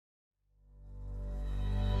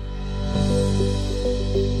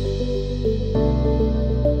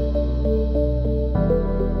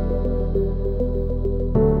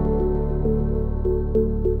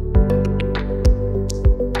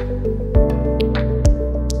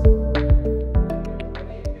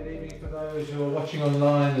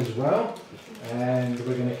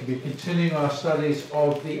continuing our studies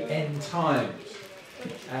of the end times.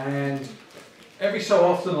 And every so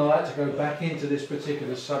often I like to go back into this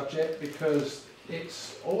particular subject because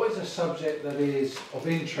it's always a subject that is of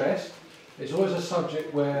interest. It's always a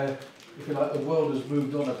subject where, if you like, the world has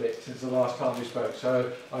moved on a bit since the last time we spoke.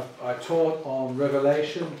 So I taught on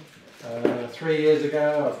Revelation 3 years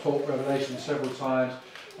ago. I've taught Revelation several times.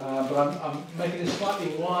 But I'm making it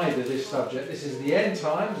slightly wider, this subject. This is the end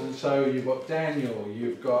times, and so you've got Daniel,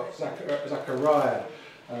 you've got Zechariah,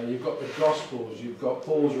 you've got the Gospels, you've got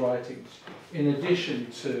Paul's writings, in addition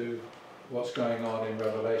to what's going on in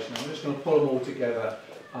Revelation. I'm just going to pull them all together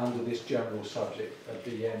under this general subject of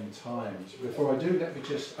the end times. Before I do, let me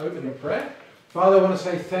just open in prayer. Father, I want to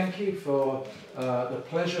say thank you for the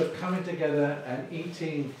pleasure of coming together and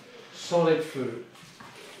eating solid food.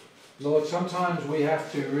 Lord, sometimes we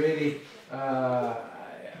have to really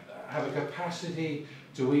have a capacity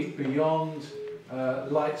to eat beyond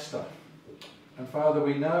light stuff. And Father,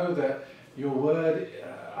 we know that your word,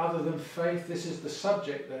 other than faith, this is the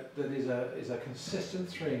subject that is a consistent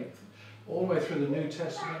theme all the way through the New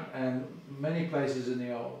Testament and many places in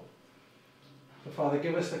the Old. So Father,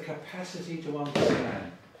 give us the capacity to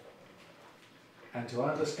understand and to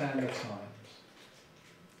understand the times.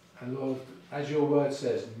 And Lord, as your word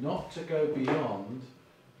says, not to go beyond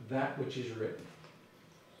that which is written.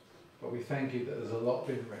 But we thank you that there's a lot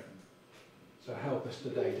been written. So help us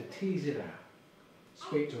today to tease it out.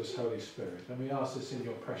 Speak to us, Holy Spirit. And we ask this in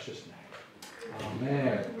your precious name.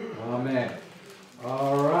 Amen. Amen.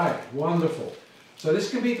 All right. Wonderful. So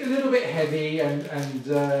this can be a little bit heavy, and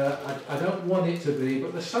I don't want it to be,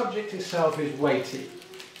 but the subject itself is weighty.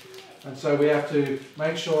 And so we have to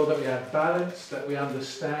make sure that we have balance, that we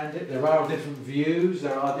understand it. There are different views,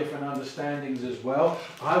 there are different understandings as well.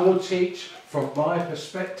 I will teach from my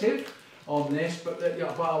perspective on this, but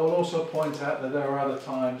I will also point out that there are other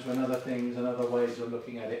times when other things and other ways of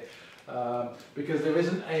looking at it. Because there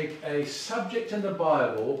isn't a subject in the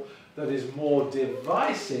Bible that is more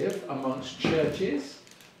divisive amongst churches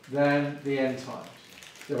than the end times.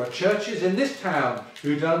 There are churches in this town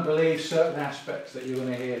who don't believe certain aspects that you're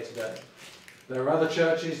going to hear today. There are other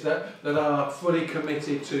churches that are fully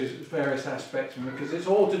committed to various aspects, because it's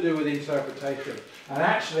all to do with interpretation. And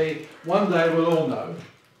actually, one day we'll all know,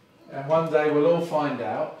 and one day we'll all find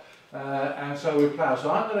out, and so we plough.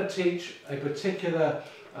 So I'm going to teach a particular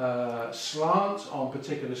slant on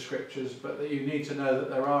particular scriptures, but that you need to know that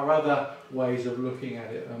there are other ways of looking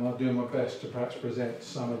at it, and I'll do my best to perhaps present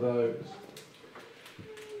some of those.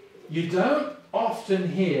 You don't often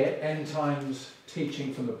hear end times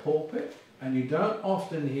teaching from the pulpit, and you don't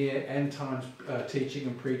often hear end times teaching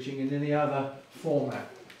and preaching in any other format.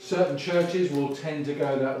 Certain churches will tend to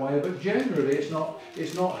go that way, but generally it's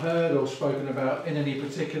not heard or spoken about in any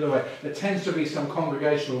particular way. There tends to be some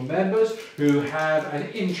congregational members who have an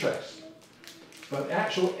interest, but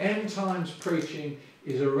actual end times preaching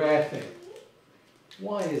is a rare thing.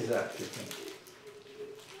 Why is that, do you think?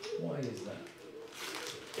 Why is that?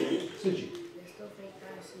 Suji. I still think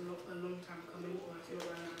that's a long time coming.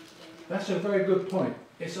 That's a very good point.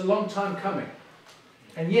 It's a long time coming.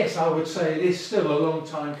 And yes, I would say it is still a long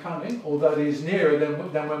time coming, although it is nearer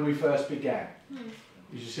than when we first began.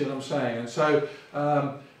 You see what I'm saying? And so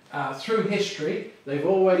through history, they've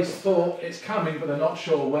always thought it's coming, but they're not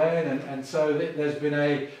sure when, and so there's been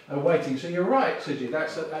a waiting. So you're right, Suji,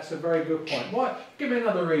 that's a very good point. Why? Give me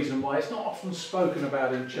another reason why it's not often spoken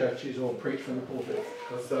about in churches or preached from the pulpit.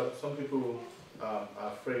 Because some people are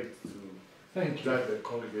afraid to drive the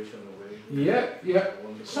congregation away. Yeah.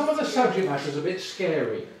 Some of the subject matter is a bit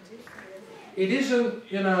scary. It isn't,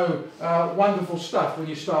 wonderful stuff when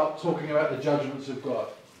you start talking about the judgments of God.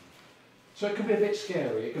 So it can be a bit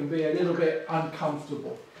scary, it can be a little bit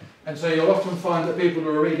uncomfortable. And so you'll often find that people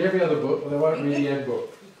will read every other book, but they won't read the end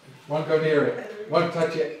book. Won't go near it, won't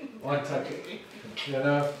touch it.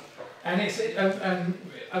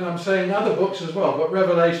 And I'm saying other books as well, but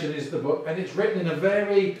Revelation is the book, and it's written in a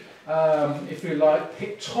very, if you like,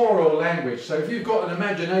 pictorial language. So if you've got an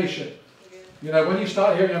imagination, when you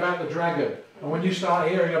start hearing about the dragon, and when you start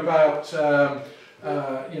hearing about, some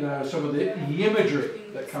of the imagery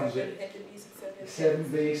that comes in, 7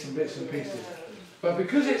 beasts and bits and pieces. But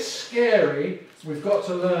because it's scary, we've got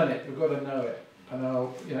to learn it, we've got to know it.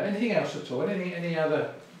 And anything else at all? Any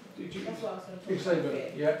other? That's what I was going to say.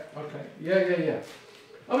 But yeah, okay, yeah.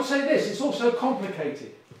 I would say this: it's also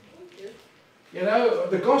complicated.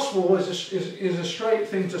 The gospel is a straight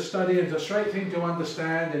thing to study and a straight thing to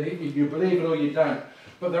understand, and you believe it or you don't.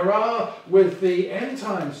 But there are, with the end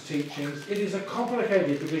times teachings, it is a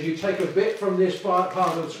complicated, because you take a bit from this part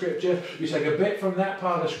of the scripture, you take a bit from that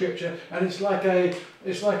part of scripture, and it's like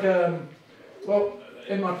well,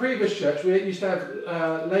 in my previous church, we used to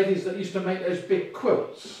have ladies that used to make those big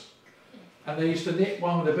quilts. And they used to knit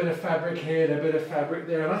one with a bit of fabric here and a bit of fabric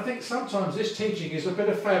there. And I think sometimes this teaching is a bit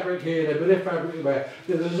of fabric here and a bit of fabric there.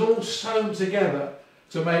 That is all sewn together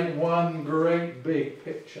to make one great big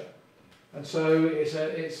picture. And so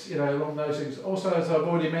it's you know, along those things. Also, as I've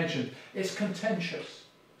already mentioned, it's contentious.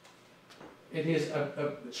 It is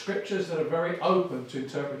scriptures that are very open to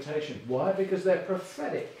interpretation. Why? Because they're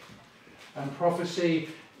prophetic. And prophecy,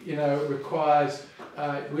 you know, requires,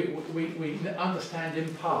 we understand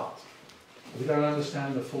in part. We don't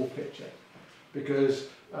understand the full picture, because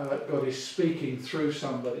God is speaking through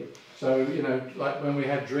somebody. So, you know, like when we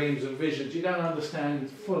have dreams and visions, you don't understand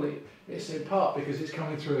fully. It's in part because it's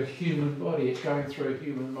coming through a human body, it's going through a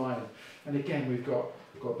human mind. And again, we've got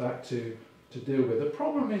that to deal with. The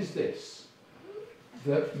problem is this,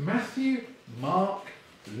 that Matthew, Mark,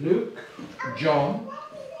 Luke, John,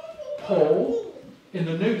 Paul, in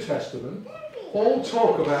the New Testament, all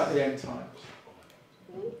talk about the end times.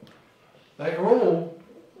 They all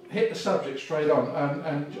hit the subject straight on.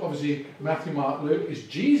 And obviously, Matthew, Mark, Luke is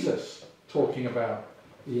Jesus talking about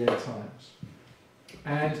the end times.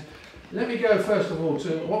 And let me go first of all to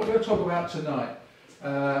what we're going to talk about tonight.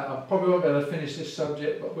 I probably won't be able to finish this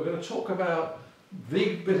subject, but we're going to talk about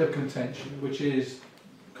the bit of contention, which is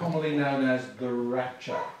commonly known as the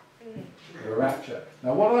rapture. The rapture.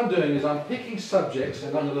 Now what I'm doing is I'm picking subjects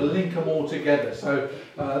and I'm going to link them all together. So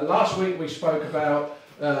last week we spoke about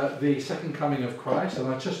the second coming of Christ, and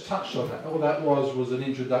I just touched on that. All that was an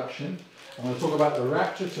introduction. I'm going to talk about the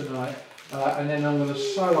rapture tonight, and then I'm going to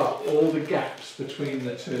sew up all the gaps between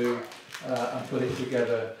the two and put it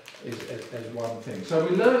together as one thing. So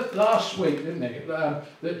we learned last week, didn't we,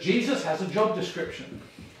 that Jesus has a job description.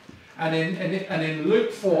 And in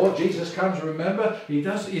Luke 4, Jesus comes, remember,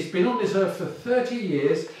 he's been on this earth for 30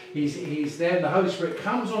 years, he's there, and the Holy Spirit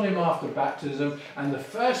comes on him after baptism, and the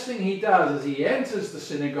first thing he does is he enters the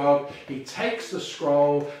synagogue, he takes the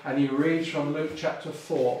scroll, and he reads from Luke chapter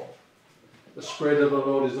 4. The Spirit of the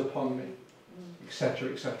Lord is upon me,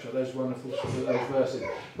 etc., etc., those wonderful those verses.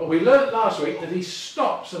 But we learnt last week that he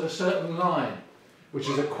stops at a certain line, which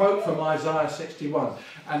is a quote from Isaiah 61.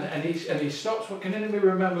 And he stops. What can anybody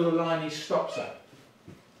remember the line he stops at?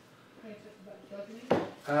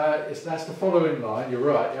 That's the following line. You're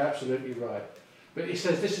right. You're absolutely right. But he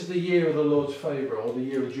says this is the year of the Lord's favour, or the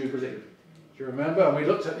year of Jubilee. Do you remember? And we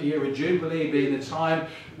looked at the year of Jubilee being the time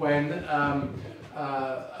when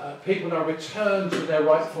people are returned to their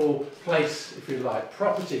rightful place, if you like.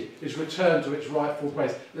 Property is returned to its rightful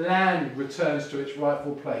place. Land returns to its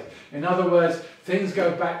rightful place. In other words, things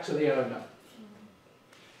go back to the owner.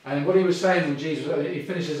 And what he was saying when Jesus, he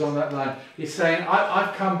finishes on that line, he's saying,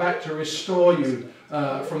 I've come back to restore you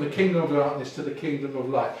from the kingdom of darkness to the kingdom of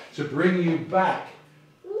light, to bring you back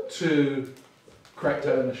to correct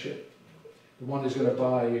ownership. The one who's going to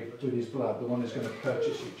buy you with his blood, the one who's going to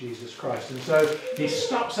purchase you, Jesus Christ. And so he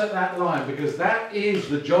stops at that line, because that is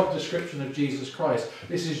the job description of Jesus Christ.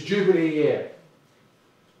 This is Jubilee year.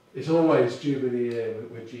 It's always Jubilee year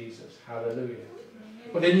with Jesus. Hallelujah.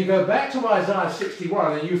 But then you go back to Isaiah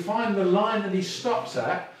 61 and you find the line that he stops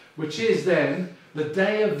at, which is then the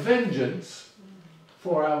day of vengeance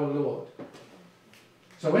for our Lord.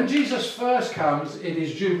 So when Jesus first comes, it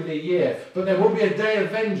is Jubilee year. But there will be a day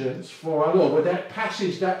of vengeance for our Lord, where that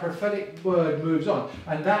passage, that prophetic word moves on.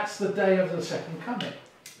 And that's the day of the second coming.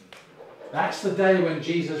 That's the day when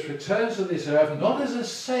Jesus returns to this earth, not as a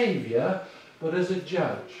saviour, but as a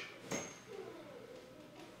judge.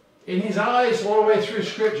 In his eyes, all the way through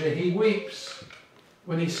Scripture, he weeps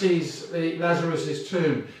when he sees Lazarus'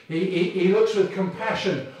 tomb. He looks with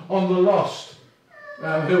compassion on the lost.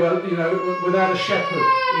 Who are, you know, without a shepherd.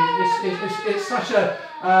 It's such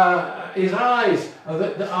a, his eyes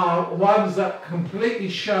are ones that completely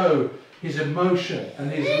show his emotion and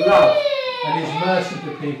his love and his mercy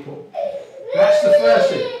to people. That's the first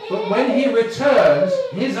thing. But when he returns,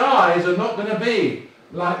 his eyes are not going to be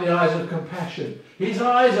like the eyes of compassion. His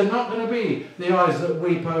eyes are not going to be the eyes that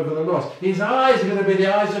weep over the lost. His eyes are going to be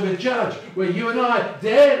the eyes of a judge, where you and I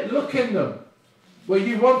dare look in them. Where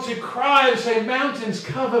you want to cry and say, mountains,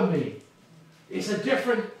 cover me. It's a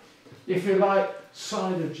different, if you like,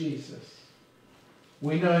 side of Jesus.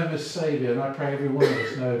 We know him as Saviour, and I pray every one of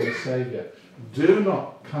us know him as Saviour. Do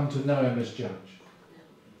not come to know him as Judge.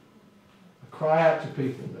 I cry out to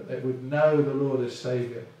people that they would know the Lord as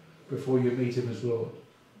Saviour before you meet him as Lord.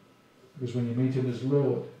 Because when you meet him as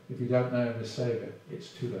Lord, if you don't know him as Saviour, it's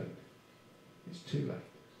too late. It's too late.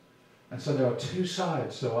 And so there are two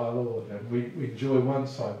sides to our Lord, and we enjoy one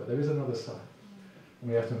side, but there is another side. And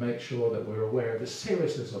we have to make sure that we're aware of the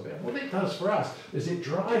seriousness of it. And what it does for us is it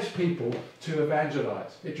drives people to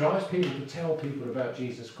evangelize. It drives people to tell people about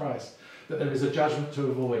Jesus Christ, that there is a judgment to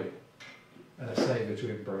avoid and a Saviour to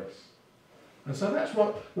embrace. And so that's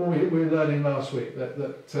what we were learning last week, that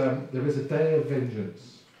there is a day of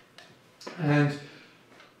vengeance. And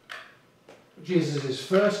Jesus'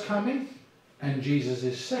 first coming and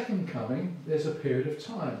Jesus' second coming, there's a period of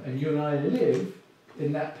time. And you and I live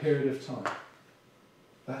in that period of time.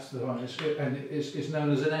 That's the one. And it's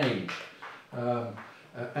known as an age.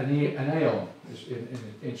 An aeon is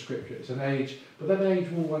in Scripture. It's an age, but that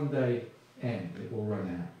age will one day end. It will run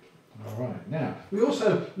out. All right. Now, we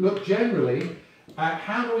also look generally at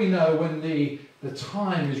how do we know when the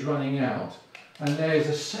time is running out. And there's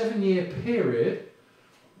a 7-year period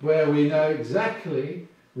where we know exactly,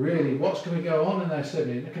 really, what's going to go on in that 7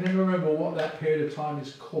 years. Can anyone remember what that period of time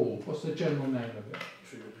is called? What's the general name of it?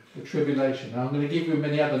 The tribulation. Now, I'm going to give you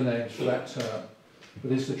many other names for that term,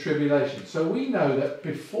 but it's the tribulation. So we know that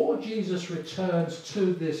before Jesus returns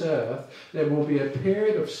to this earth, there will be a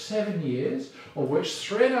period of 7 years, of which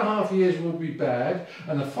 3.5 years will be bad,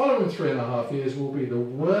 and the following 3.5 years will be the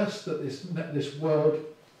worst that this world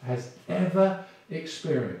has ever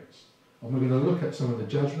experienced. And we're going to look at some of the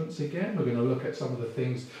judgments again. We're going to look at some of the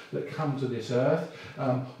things that come to this earth.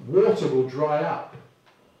 Water will dry up.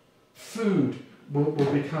 Food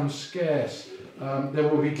will become scarce. There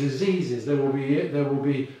will be diseases. There will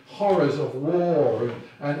be horrors of war,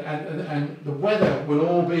 and the weather will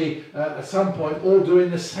all be at some point all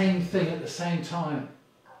doing the same thing at the same time.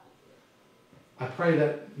 I pray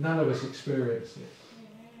that none of us experience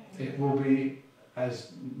it. It will be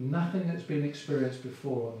as nothing that's been experienced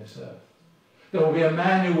before on this earth. There will be a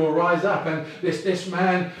man who will rise up, and this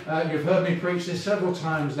man, you've heard me preach this several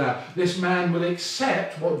times now, this man will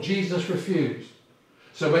accept what Jesus refused.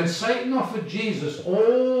 So when Satan offered Jesus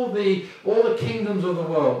all the kingdoms of the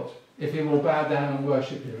world, if he will bow down and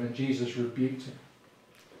worship him, and Jesus rebuked him,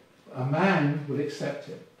 a man would accept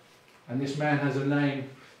it. And this man has a name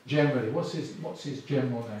generally. What's his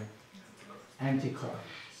general name? Antichrist.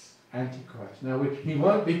 Antichrist. Now, he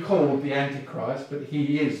won't be called the Antichrist, but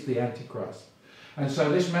he is the Antichrist. And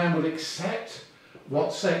so this man will accept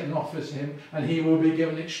what Satan offers him, and he will be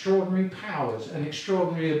given extraordinary powers and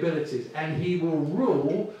extraordinary abilities, and he will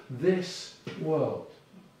rule this world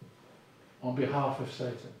on behalf of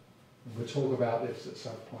Satan. And we'll talk about this at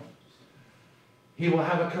some point. He will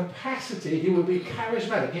have a capacity, he will be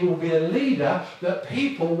charismatic, he will be a leader that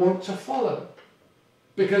people want to follow.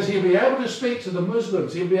 Because he'll be able to speak to the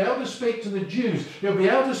Muslims, he'll be able to speak to the Jews, he'll be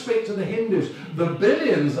able to speak to the Hindus, the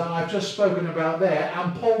billions that I've just spoken about there,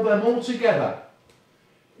 and pull them all together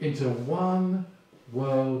into one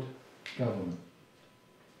world government.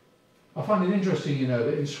 I find it interesting,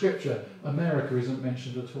 that in Scripture, America isn't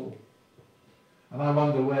mentioned at all. And I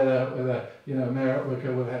wonder whether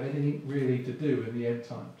America will have anything really to do in the end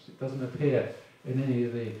times. It doesn't appear in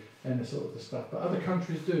any sort of the stuff. But other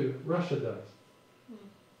countries do. Russia does.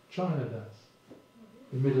 China does.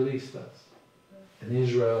 The Middle East does. And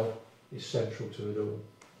Israel is central to it all.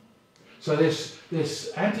 So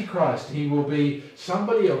this Antichrist, he will be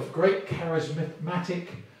somebody of great charismatic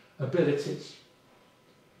abilities.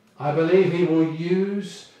 I believe he will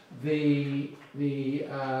use the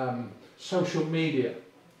social media,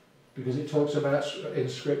 because it talks about in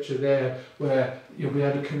Scripture there where you'll be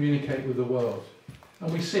able to communicate with the world.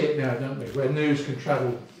 And we see it now, don't we, where news can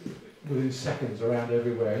travel within seconds around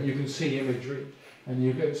everywhere, and you can see imagery,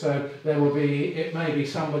 and so there will be, it may be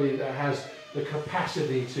somebody that has the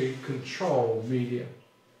capacity to control media.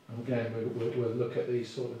 And again, we'll look at these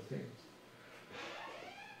sort of things.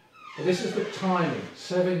 But this is the timing,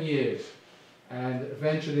 7 years, and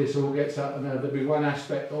eventually this all gets up, and there'll be one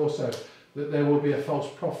aspect also, that there will be a false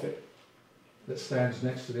prophet that stands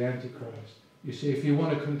next to the Antichrist. You see, if you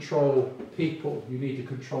want to control people, you need to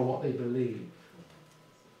control what they believe.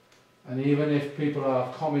 And even if people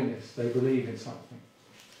are communists, they believe in something.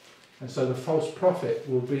 And so the false prophet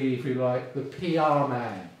will be, if you like, the PR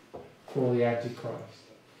man for the Antichrist.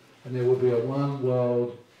 And there will be a one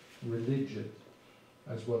world religion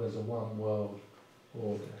as well as a one world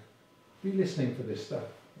order. Be listening for this stuff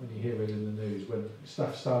when you hear it in the news, when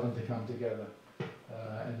stuff's starting to come together,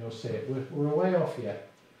 and you'll see it. We're a way off yet,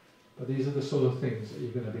 but these are the sort of things that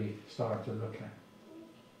you're going to be starting to look at.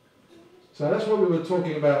 So that's what we were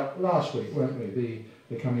talking about last week, weren't we?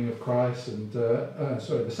 The coming of Christ, and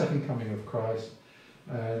the second coming of Christ,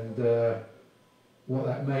 and what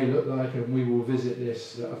that may look like, and we will visit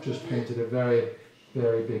this. I've just painted a very,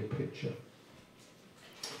 very big picture.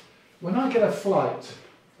 When I get a flight,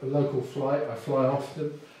 a local flight, I fly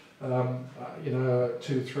often,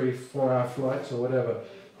 2, 3, 4 hour flights or whatever,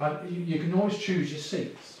 you can always choose your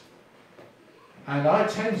seats. And I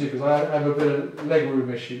tend to, because I have a bit of legroom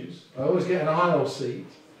issues, I always get an aisle seat,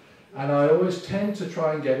 and I always tend to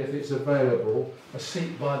try and get, if it's available, a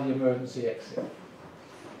seat by the emergency exit.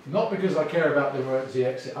 Not because I care about the emergency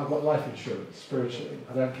exit. I've got life insurance, spiritually.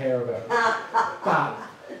 I don't care about it. But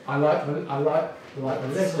I like the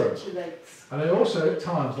legroom. And I also, at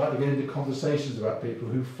times, like to get into conversations about people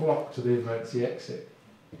who flock to the emergency exit.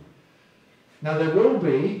 Now, there will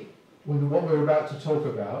be, with what we're about to talk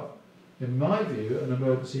about, in my view, an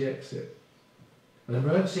emergency exit. An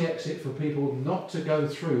emergency exit for people not to go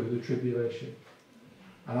through the tribulation.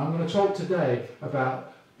 And I'm going to talk today about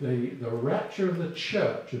the rapture of the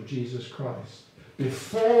church of Jesus Christ.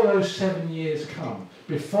 Before those 7 years come,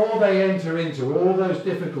 before they enter into all those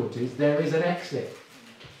difficulties, there is an exit.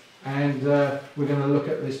 And we're going to look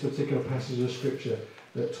at this particular passage of scripture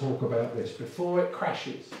that talk about this. Before it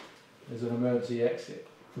crashes, there's an emergency exit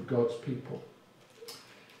for God's people.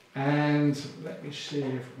 And let me see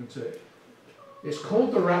if we can do it. It's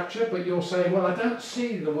called the rapture, but you'll say, well, I don't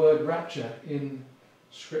see the word rapture in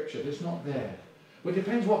scripture. It's not there. Well, it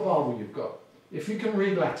depends what Bible you've got. If you can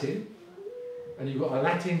read Latin, and you've got a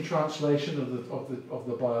Latin translation of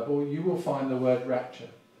the Bible, you will find the word rapture.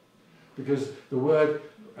 Because the word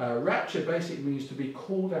rapture basically means to be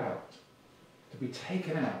called out, to be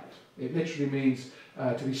taken out. It literally means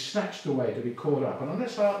to be snatched away, to be caught up. And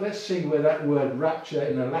let's see where that word rapture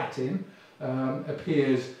in the Latin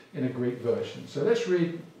appears in a Greek version. So let's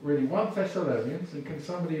read really 1 Thessalonians, and can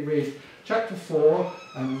somebody read chapter 4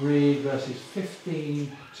 and read verses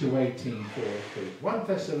 15 to 18 for us, please. 1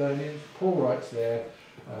 Thessalonians, Paul writes there,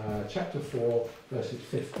 chapter 4, verses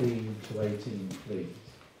 15 to 18, please.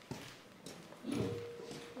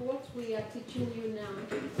 What we are teaching you now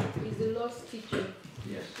is the Lord's teaching.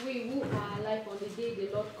 Yes. We who are alive on the day the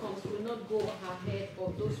Lord comes will not go ahead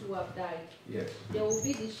of those who have died. Yes. There will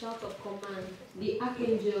be the shout of command, the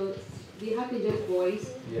archangel's voice,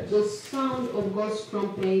 yes, the sound of God's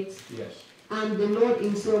trumpet, yes, and the Lord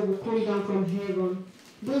himself will come down from heaven.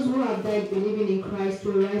 Those who have died believing in Christ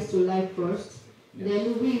will rise to life first. yes.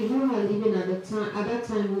 Then we who are living at that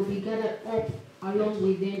time will be gathered up along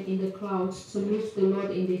with them in the clouds to meet the Lord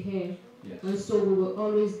in the air. Yes. And so we will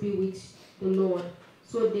always be with the Lord.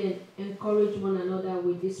 So then, encourage one another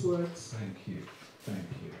with these words. Thank you. Thank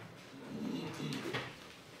you.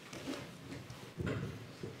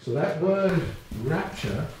 So that word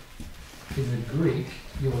rapture, in the Greek,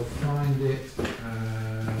 you'll find it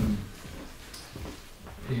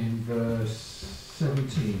in verse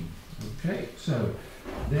 17. Okay, so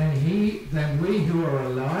then we who are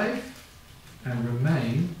alive and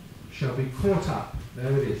remain shall be caught up.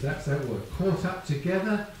 There it is, that's that word. Caught up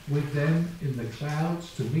together with them in the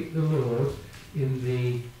clouds to meet the Lord in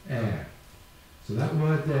the air. So that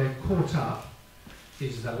word there, caught up,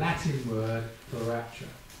 is the Latin word for rapture.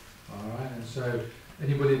 Alright, and so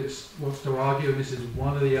anybody that wants to argue, and this is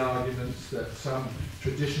one of the arguments that some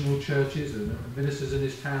traditional churches and ministers in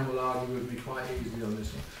this town will argue with me quite easily on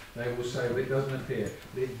this one. They will say, well, it doesn't appear.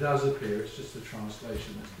 But it does appear, it's just the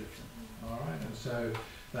translation that's different. Alright, and so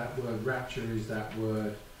that word rapture is that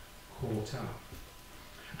word caught up.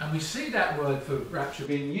 And we see that word for rapture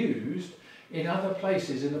being used in other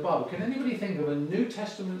places in the Bible. Can anybody think of a New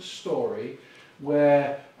Testament story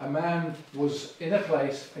where a man was in a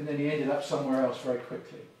place and then he ended up somewhere else very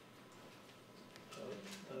quickly?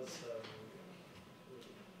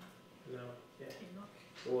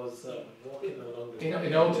 It was walking along the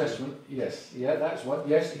in Old Testament, yes. Yeah, that's what.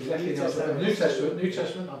 Yes, exactly. New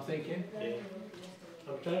Testament, I'm thinking. Yeah.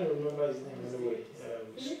 I'm trying to remember his name anyway.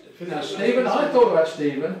 Now, Stephen, I thought about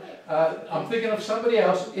Stephen. I'm thinking of somebody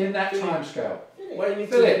else in that time scale. Well, you need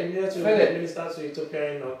Philip. to minister to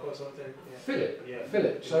Ethiopian or something. Yeah. Philip. Yeah.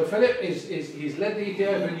 Philip. So Philip he's led the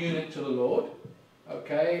Ethiopian eunuch to the Lord.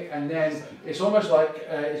 Okay, and then it's almost like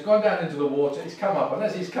he's gone down into the water, he's come up, and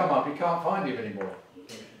as he's come up, he can't find him anymore.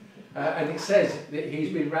 And it says that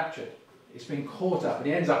he's been raptured, he's been caught up, and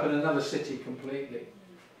he ends up in another city completely.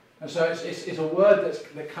 And so it's a word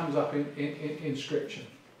that comes up in Scripture.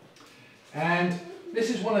 And this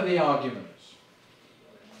is one of the arguments.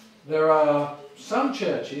 There are some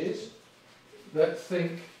churches that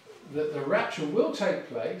think that the rapture will take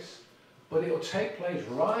place, but it will take place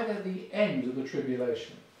right at the end of the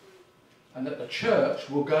tribulation. And that the church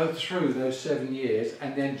will go through those 7 years,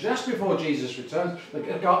 and then just before Jesus returns,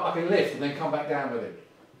 they'll go up in a lift and then come back down with him.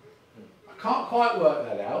 I can't quite work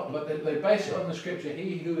that out, but they base it on the scripture,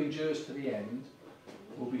 he who endures to the end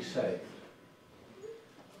will be saved.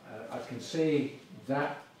 I can see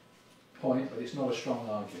that point, but it's not a strong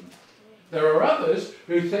argument. There are others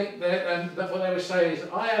who think that what they would say is,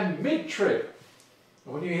 I am mid-trib.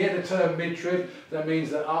 When you hear the term mid-trib, that means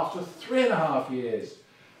that after 3.5 years,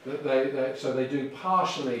 so they do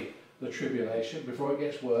partially the tribulation before it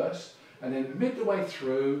gets worse, and then midway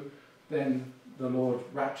through, then the Lord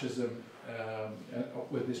raptures them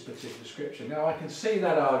with this particular scripture. Now I can see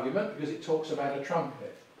that argument because it talks about a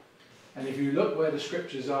trumpet. And if you look where the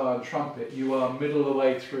scriptures are on trumpet, you are middle of the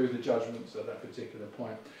way through the judgments at that particular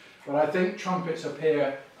point. But I think trumpets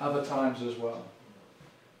appear other times as well.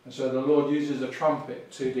 And so the Lord uses a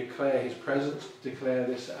trumpet to declare his presence, declare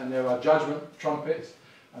this, and there are judgment trumpets,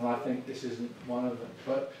 and I think this isn't one of them.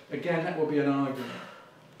 But again, that will be an argument.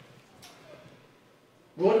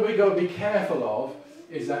 What we got to be careful of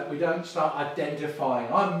is that we don't start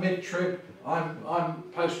identifying, I'm mid-trib, I'm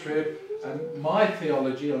post-trib, and my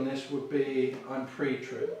theology on this would be I'm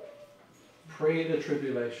pre-trib, pre the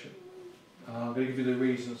tribulation. I'm going to give you the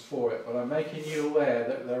reasons for it, but I'm making you aware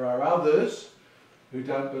that there are others who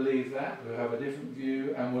don't believe that, who have a different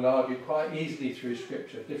view, and will argue quite easily through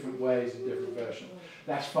Scripture, different ways and different versions.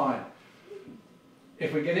 That's fine.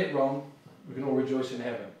 If we get it wrong, we can all rejoice in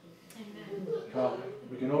heaven. Can't we?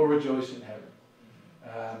 We can all rejoice in heaven.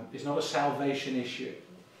 It's not a salvation issue.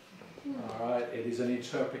 All right, it is an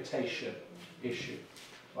interpretation issue.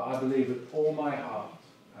 But I believe with all my heart,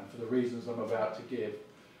 and for the reasons I'm about to give,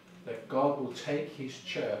 that God will take his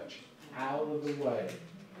church out of the way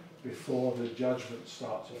before the judgments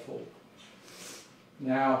start to fall.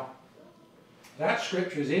 Now, that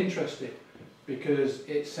scripture is interesting because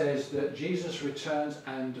it says that Jesus returns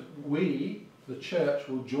and we, the church,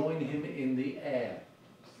 will join him in the air.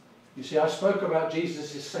 You see, I spoke about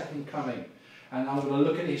Jesus' second coming, and I'm going to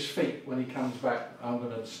look at his feet when he comes back. I'm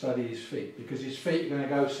going to study his feet because his feet are going to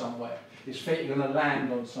go somewhere. His feet are going to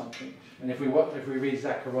land on something. And if we read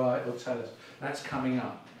Zechariah, it'll tell us that's coming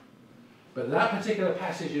up. But that particular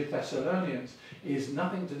passage in Thessalonians is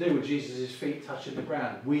nothing to do with Jesus' feet touching the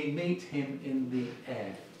ground. We meet him in the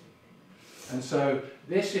air. And so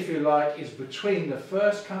this, if you like, is between the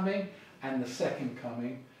first coming and the second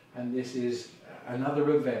coming. And this is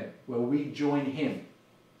another event where we join him,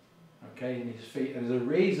 okay, in his feet. And there's a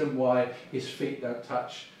reason why his feet don't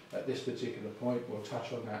touch at this particular point. We'll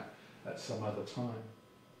touch on that at some other time.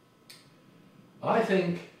 I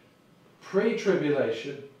think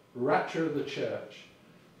pre-tribulation, rapture of the church,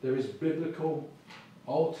 there is biblical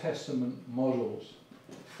Old Testament models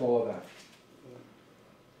for that.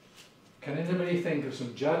 Can anybody think of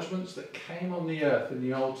some judgments that came on the earth in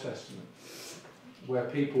the Old Testament where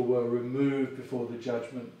people were removed before the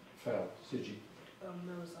judgment fell? Siji?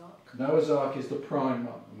 Noah's Ark. Noah's Ark is the prime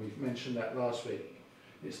one, and we've mentioned that last week.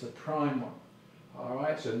 It's the prime one.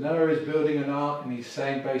 Alright, so Noah is building an ark and he's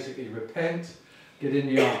saying basically, repent, get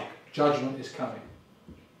in the ark, judgment is coming.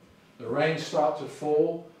 The rains start to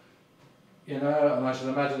fall, you know, and I should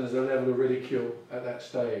imagine there's a level of ridicule at that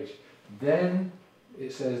stage. Then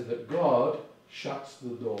it says that God shuts the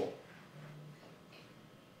door.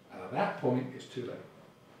 And at that point, it's too late.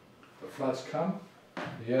 The floods come,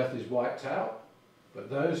 the earth is wiped out, but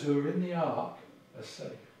those who are in the ark are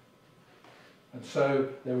safe. And so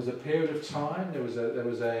there was a period of time, there was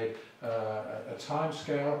a time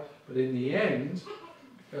scale, but in the end,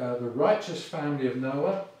 the righteous family of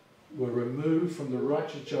Noah were removed from the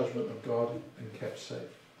righteous judgment of God and kept safe.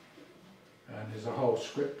 And there's a whole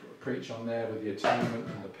script preach on there with the atonement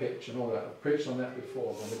and the pitch and all that. I've preached on that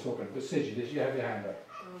before when we're talking. But Siji, did you have your hand up?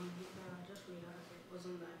 No, I just realised it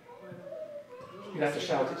wasn't that. You have to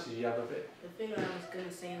shout it so you have a bit. The thing I was going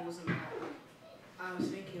to say wasn't that. I was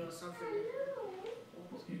thinking of something.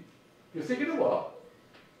 You're thinking of what?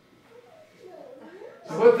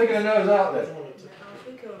 You weren't thinking of Noah's Ark then? I was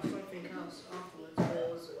thinking of something else afterwards,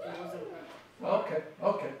 but it wasn't that.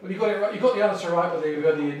 Okay. Well, you got it right. You got the answer right, whether you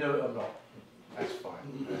know it or not. That's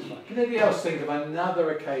fine. That's fine. Can anybody else think of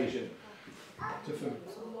another occasion to film?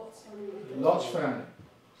 Lot's family.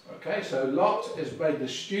 Okay, so Lot has made the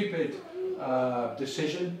stupid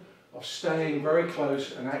decision of staying very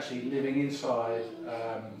close and actually living inside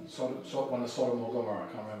one of Sodom or Gomorrah.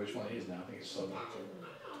 I can't remember which one it is now. I think it's Sodom.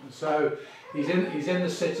 And so he's in the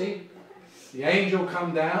city. The angel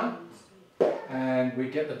come down, and we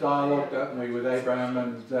get the dialogue, don't we, with Abraham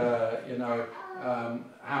and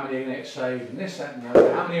how many are going to get saved, and this, that, and the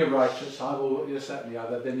other. How many are righteous? I will this, that, and the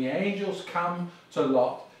other. Then the angels come to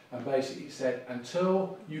Lot and basically said,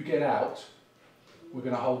 until you get out, we're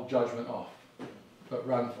going to hold judgment off. But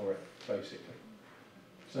run for it, basically.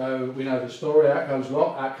 So we know the story, out comes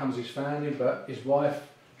Lot, out comes his family, but his wife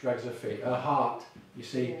drags her feet. Her heart, you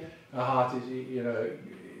see, her heart is, you know,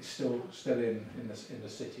 still in the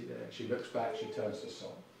city there. She looks back, she turns to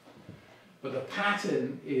salt. But the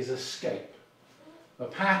pattern is escape. The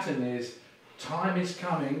pattern is time is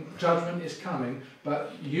coming, judgment is coming,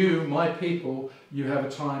 but you, my people, you have a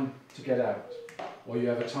time to get out, or you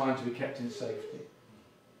have a time to be kept in safety.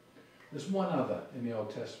 There's one other in the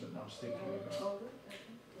Old Testament I was thinking about.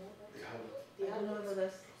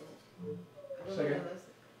 Say again?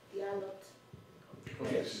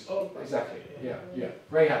 Yes, exactly. Yeah.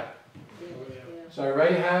 Rahab. So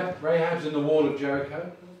Rahab's in the wall of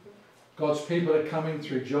Jericho. God's people are coming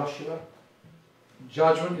through Joshua.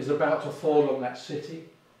 Judgment is about to fall on that city,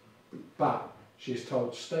 but she's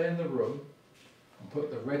told, stay in the room and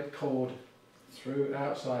put the red cord through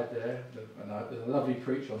outside there. And there's a lovely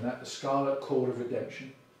preach on that, the scarlet cord of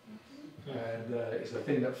redemption. And it's a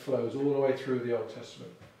thing that flows all the way through the Old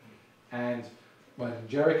Testament. And when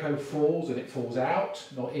Jericho falls, and it falls out,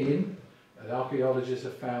 not in, and archaeologists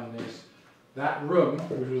have found this, that room,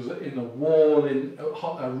 which was in the wall,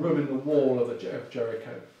 a room in the wall of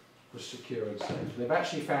Jericho, was secure and safe. They've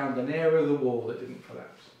actually found an area of the wall that didn't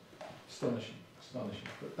collapse. Astonishing, astonishing.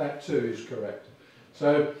 But that too is correct.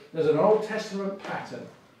 So there's an Old Testament pattern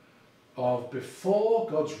of before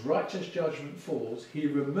God's righteous judgment falls, he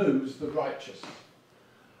removes the righteous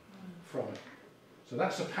from it. So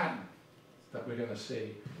that's a pattern that we're going to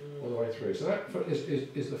see all the way through. So that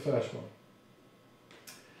is the first one.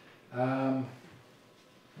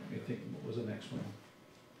 Let me think, what was the next one?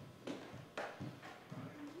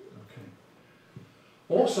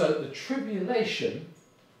 Also, the tribulation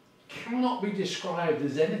cannot be described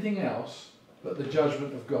as anything else but the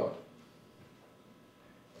judgment of God.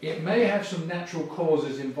 It may have some natural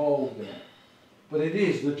causes involved in it, but it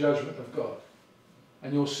is the judgment of God.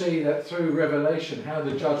 And you'll see that through Revelation how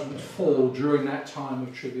the judgments fall during that time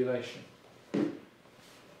of tribulation.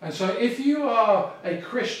 And so if you are a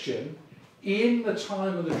Christian in the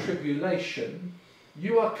time of the tribulation,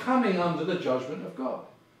 you are coming under the judgment of God.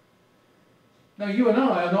 Now, you and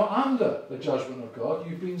I are not under the judgment of God.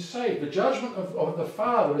 You've been saved. The judgment of the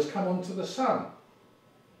Father has come onto the Son.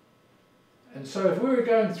 And so if we were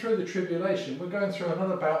going through the tribulation, we're going through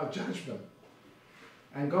another bout of judgment.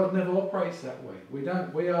 And God never operates that way. We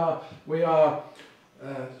are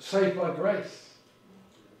saved by grace.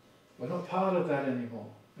 We're not part of that anymore.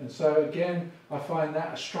 And so again, I find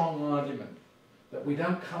that a strong argument, that we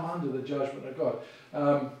don't come under the judgment of God.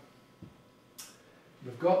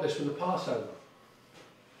 We've got this with the Passover.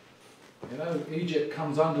 You know, Egypt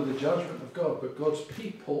comes under the judgment of God, but God's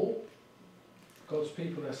people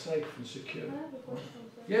are safe and secure. I have a question,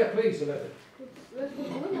 sir. Yeah, please, Aletta.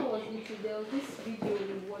 When I was little, there was this video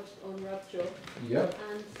we watched on Rapture. Yep.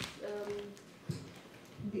 And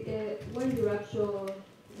when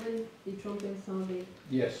the trumpet sounded,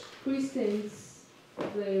 Yes. Christians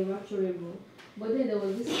were rapturable. But then there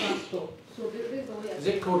was this pastor. So there's the way Is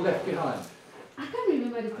it called Left Behind? I can't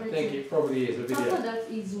remember the title. I think it probably is a video. After that,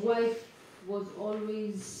 his wife was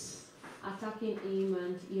always attacking him,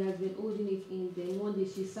 and he has been holding it in. Then one day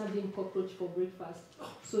she served him cockroach for breakfast.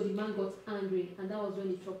 So the man got angry, and that was when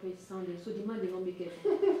the trumpet sounded. So the man did not make it.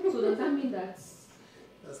 So does that mean that?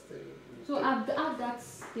 So I've had that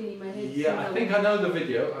thing in my head. Yeah, I think I know the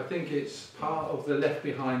video. I think it's part of the Left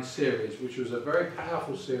Behind series, which was a very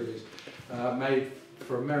powerful series made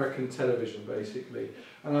for American television, basically.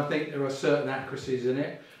 And I think there are certain accuracies in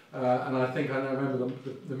it. And I think I remember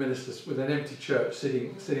the minister with an empty church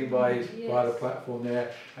sitting by the platform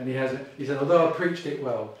there, and he said, although I preached it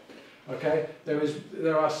well, okay,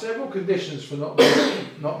 there are several conditions for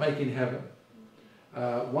not making heaven.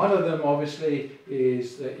 One of them obviously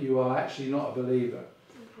is that you are actually not a believer,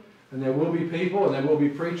 and there will be people and there will be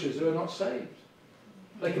preachers who are not saved.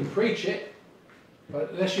 They can preach it,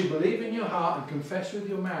 but unless you believe in your heart and confess with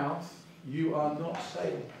your mouth, you are not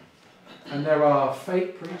saved. And there are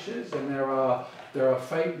fake preachers, and there are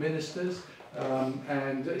fake ministers,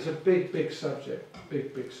 and it's a big subject,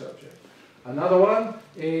 big subject. Another one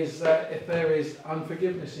is that if there is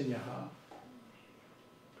unforgiveness in your heart.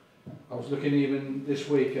 I was looking even this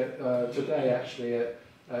week at today actually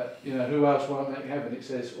at who else won't make heaven. It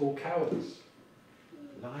says all cowards,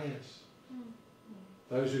 liars,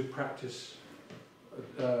 those who practice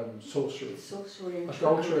sorcery,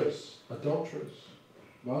 adulterers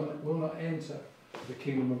will not enter the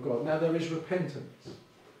kingdom of God. Now there is repentance,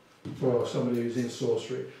 for somebody who's in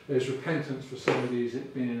sorcery. There's repentance for somebody who's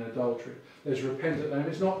been in adultery. There's repentance, and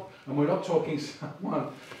it's not, and we're not talking someone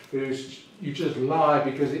who's you just lie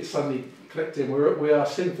because it suddenly clicked in. We are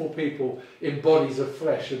sinful people in bodies of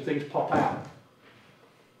flesh, and things pop out.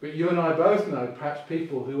 But you and I both know perhaps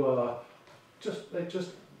people who are they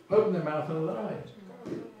just open their mouth and lie.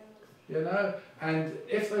 You know, and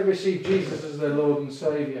if they receive Jesus as their Lord and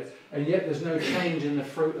Saviour, and yet there's no change in the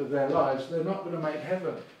fruit of their lives, they're not going to make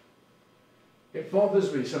heaven. It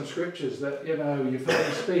bothers me, some scriptures that, you know, you've heard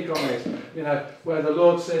me speak on this, you know, where the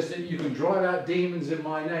Lord says that you can drive out demons in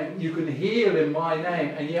my name, you can heal in my name,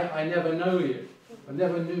 and yet I never know you. I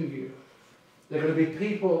never knew you. There are going to be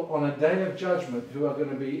people on a day of judgment who are going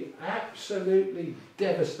to be absolutely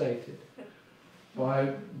devastated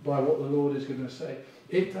by what the Lord is going to say.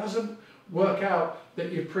 It doesn't work out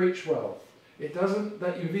that you preach well. It doesn't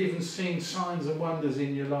that you've even seen signs and wonders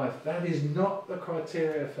in your life. That is not the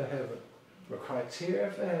criteria for heaven. The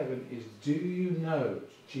criteria for heaven is, do you know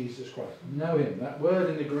Jesus Christ? Know him. That word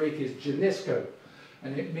in the Greek is genisko.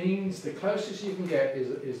 And it means the closest you can get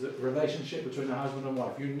is the relationship between a husband and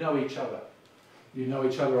wife. You know each other. You know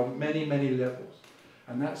each other on many, many levels.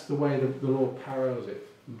 And that's the way the Lord parallels it.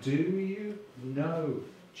 Do you know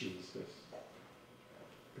Jesus?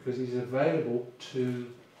 Because he's available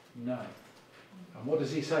to know. And what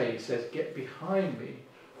does he say? He says, get behind me.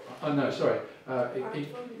 Oh no, sorry.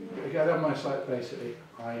 Get on my side basically.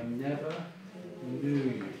 I never knew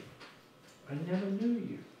you. I never knew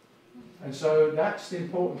you. And so that's the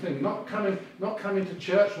important thing. Not coming to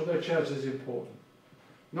church, although church is important.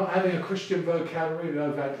 Not having a Christian vocabulary,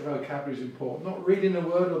 no vocabulary is important. Not reading the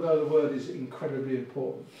word, although the word is incredibly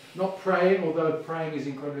important. Not praying, although praying is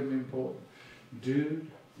incredibly important. Do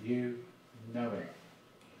you know him?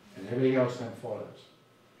 And everything else then follows.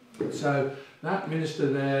 So that minister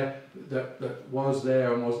there that was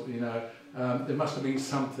there and was, you know, there must have been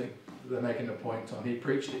something they're making a point on. He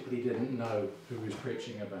preached it, but he didn't know who he was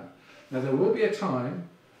preaching about. Now there will be a time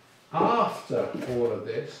after all of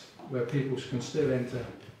this where people can still enter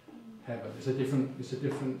heaven. It's a different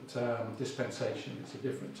dispensation. It's a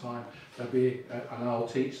different time. There'll be, and I'll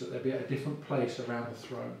teach that there'll be a different place around the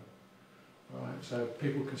throne. Right, so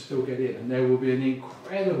people can still get in, and there will be an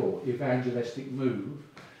incredible evangelistic move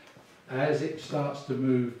as it starts to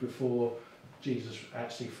move before Jesus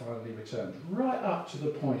actually finally returns, right up to the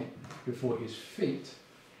point before his feet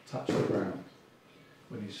touch the ground.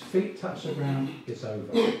 When his feet touch the ground, it's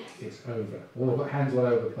over. It's over. All got hands all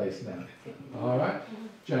over the place now. All right,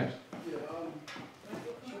 James. Yeah,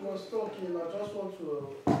 she was talking. I just want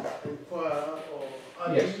to inquire, or I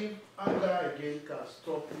believe anger again can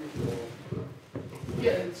stop you from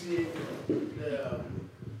entering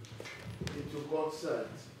into God's sight.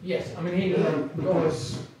 Yes, I mean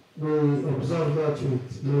because we observe that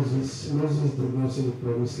with Moses. Moses did not see the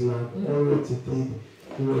promised land. All what he did,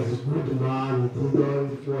 he was a good man. He did all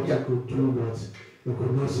what he could do, but he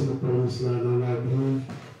could not see the promised land. And I believe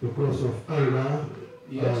because of anger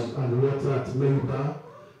and water at Meribah,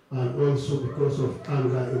 and also because of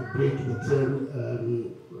anger, it break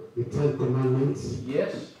the Ten Commandments.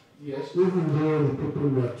 Yes. Yes. Even though the people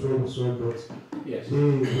were troublesome, but they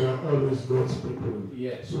were always God's people.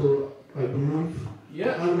 Yes. So I believe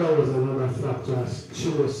anger was another factor, as she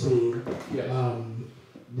was saying. Yes.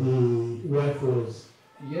 The wife was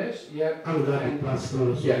anger the pastor, so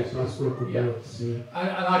the pastor could not see.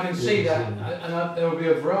 And I can see that, and there will be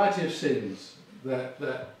a variety of sins that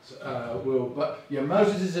will. But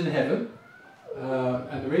Moses is in heaven,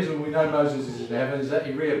 and the reason we know Moses is in heaven is that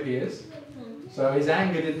he reappears. So his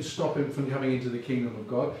anger didn't stop him from coming into the kingdom of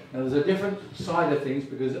God. Now there's a different side of things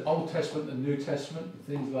because Old Testament and New Testament,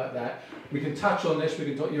 things like that. We can touch on this. We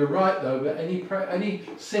can talk. You're right though. But any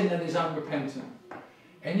sin that is unrepentant,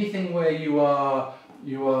 anything where you are,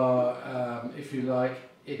 if you like,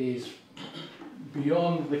 it is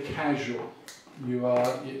beyond the casual. You've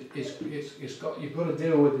got to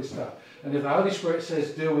deal with this stuff. And if the Holy Spirit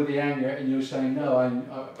says deal with the anger, and you're saying no, I'm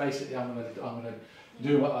going to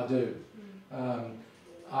do what I do.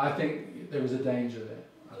 I think there was a danger there.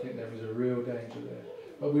 I think there was a real danger there.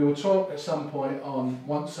 But we will talk at some point on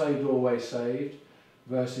once saved, always saved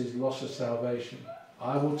versus loss of salvation.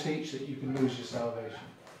 I will teach that you can lose your salvation.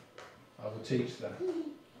 I will teach that.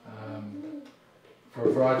 For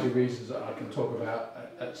a variety of reasons that I can talk about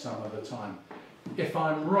at some other time. If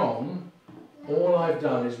I'm wrong, all I've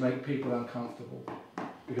done is make people uncomfortable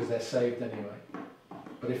because they're saved anyway.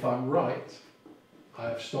 But if I'm right, I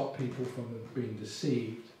have stopped people from being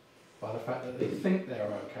deceived by the fact that they think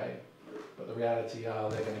they're okay, but the reality are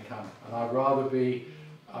they're going to come. And I'd rather be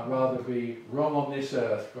wrong on this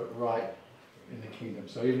earth, but right in the kingdom.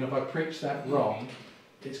 So even if I preach that wrong,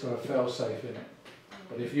 it's got a fail-safe in it.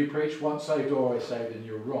 But if you preach once saved, always saved, and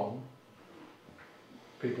you're wrong,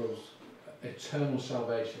 people's eternal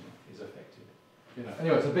salvation is affected. You know.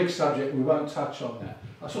 Anyway, it's a big subject. We won't touch on that.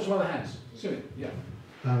 I saw some other hands. Soon, yeah.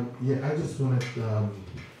 Yeah, I just wanted a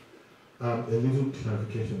little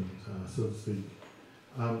clarification, so to speak.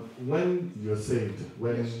 When you're saved,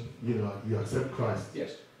 when Yes. you accept Christ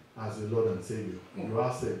Yes. as your Lord and Savior, you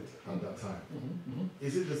are saved at that time. Mm-hmm.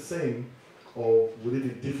 Is it the same, or would it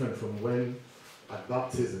be different from when at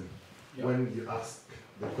baptism, Yeah. when you ask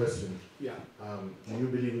the question, Yeah. do you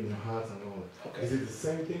believe in your heart and all that? Okay. Is it the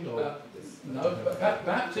same thing, or? No, but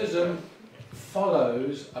baptism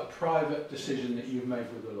follows a private decision that you've made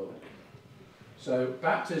with the Lord. So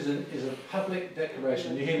baptism is a public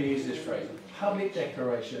declaration, you hear me use this phrase, a public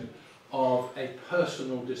declaration of a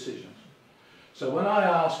personal decision. So when I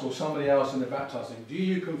ask, or somebody else in the baptizing, do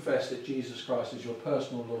you confess that Jesus Christ is your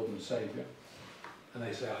personal Lord and Saviour? And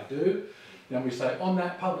they say, I do. Then we say, on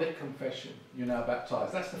that public confession, you're now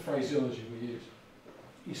baptized. That's the phraseology we use.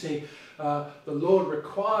 You see, the Lord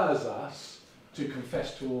requires us to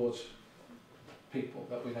confess towards people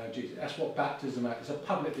that we know Jesus. That's what baptism is. It's a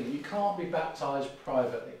public thing. You can't be baptized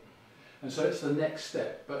privately. And so it's the next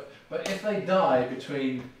step. But if they die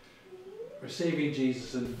between receiving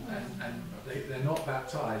Jesus and they're not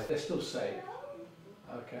baptized, they're still saved.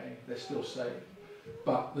 Okay, they're still saved.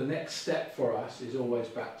 But the next step for us is always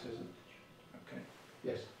baptism. Okay,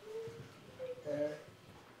 yes?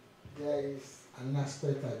 There is an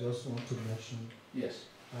aspect I just want to mention. Yes.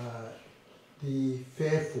 The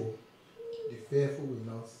fearful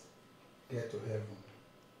will not get to heaven.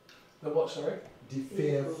 The what, sorry? The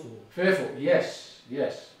fearful. Fearful, yes,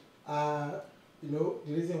 yes. The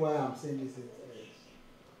reason why I'm saying this is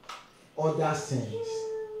other sins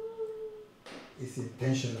is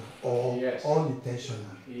intentional or Yes.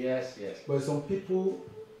 unintentional. Yes, yes. But some people,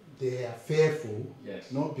 they are fearful,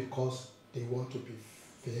 Yes. not because they want to be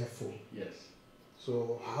fearful. Yes.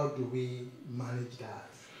 So how do we manage that?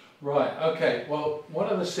 Right, okay. Well, one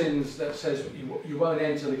of the sins that says you won't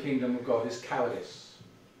enter the kingdom of God is cowardice,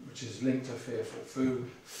 which is linked to fearful. Through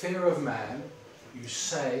fear of man, you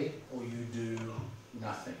say or you do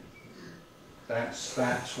nothing. That's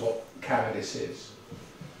what cowardice is.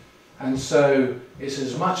 And so it's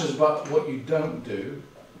as much as what you don't do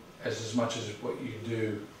as much as what you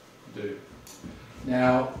do.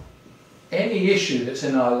 Now, any issue that's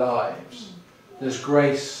in our lives, there's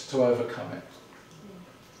grace to overcome it.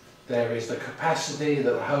 There is the capacity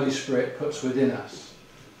that the Holy Spirit puts within us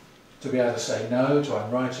to be able to say no to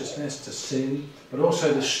unrighteousness, to sin, but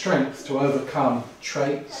also the strength to overcome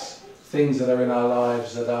traits, things that are in our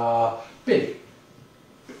lives that are big.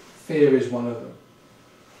 Fear is one of them.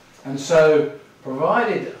 And so,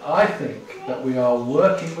 provided I think that we are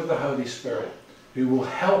working with the Holy Spirit, who will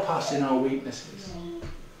help us in our weaknesses,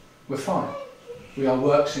 we're fine. We are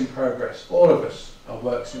works in progress. All of us are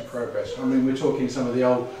works in progress. I mean, we're talking some of the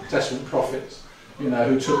Old Testament prophets,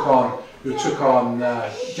 who took on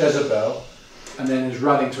Jezebel, and then is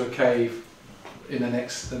running to a cave in the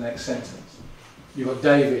next sentence. You've got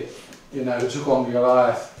David, who took on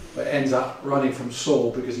Goliath, but ends up running from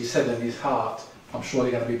Saul because he said in his heart, I'm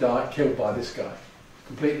surely going to be killed by this guy.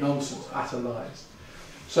 Complete nonsense, utter lies.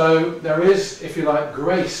 So there is, if you like,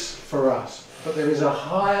 grace for us, but there is a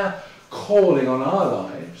higher calling on our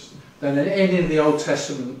lives than in any of the Old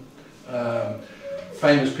Testament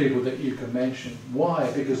famous people that you can mention.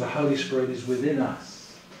 Why? Because the Holy Spirit is within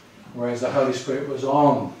us, whereas the Holy Spirit was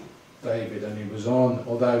on David, and he was on,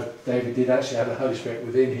 although David did actually have the Holy Spirit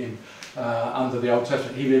within him under the Old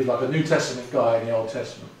Testament. He lived like a New Testament guy in the Old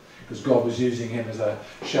Testament, because God was using him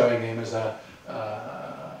showing him as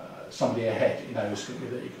somebody ahead, that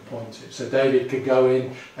you could point to. So David could go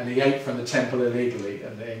in and he ate from the temple illegally,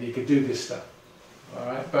 and he could do this stuff. All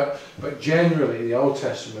right, but generally the Old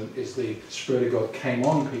Testament is the Spirit of God came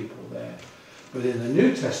on people there. But in the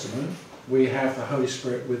New Testament, we have the Holy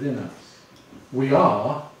Spirit within us. We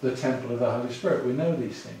are the temple of the Holy Spirit. We know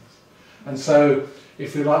these things. And so,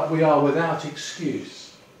 if you like, we are without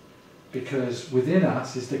excuse, because within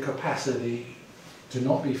us is the capacity to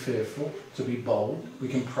not be fearful, to be bold. We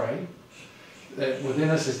can pray. Within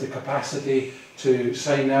us is the capacity to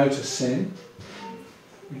say no to sin.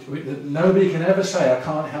 Nobody can ever say, I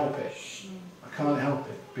can't help it. I can't help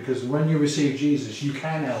it. Because when you receive Jesus, you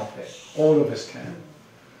can help it. All of us can.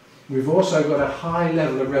 We've also got a high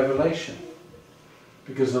level of revelation,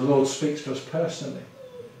 because the Lord speaks to us personally.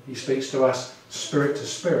 He speaks to us spirit to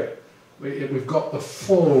spirit. We've got the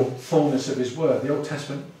fullness of His Word. The Old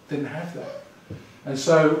Testament didn't have that. And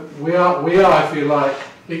so we are, if you like,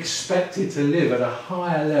 expected to live at a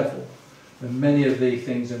higher level than many of the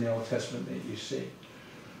things in the Old Testament that you see.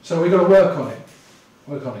 So we've got to work on it.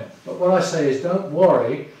 Work on it. But what I say is, don't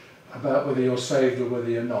worry about whether you're saved or whether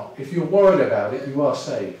you're not. If you're worried about it, you are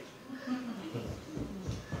saved.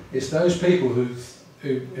 It's those people who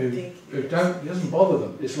don't, it doesn't bother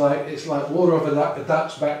them. It's like water off a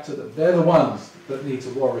duck's back to them. They're the ones that need to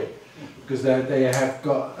worry, because they have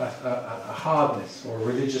got a hardness or a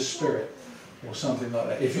religious spirit or something like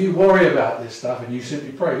that. If you worry about this stuff and you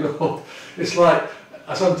simply pray, Lord, it's like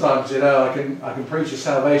sometimes, I can preach a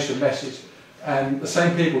salvation message, and the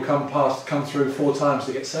same people come through 4 times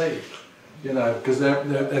to get saved. Because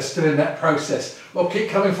they're still in that process. Well, keep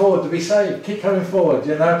coming forward to be saved. Keep coming forward.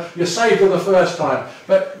 You're saved on the first time,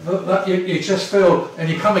 but you just feel, and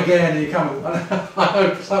you come again, and you come. I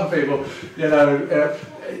know some people,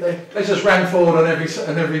 they just ran forward on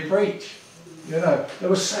every preach. They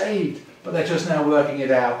were saved, but they're just now working it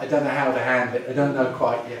out. They don't know how to handle it. They don't know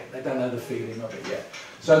quite yet. They don't know the feeling of it yet.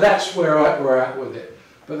 So that's where we're at with it.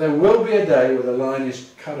 But there will be a day where the line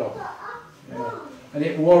is cut off. And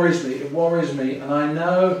it worries me, and I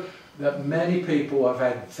know that many people have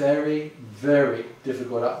had very, very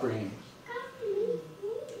difficult upbringings.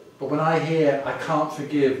 But when I hear, I can't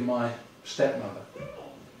forgive my stepmother,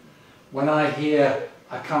 when I hear,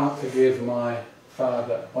 I can't forgive my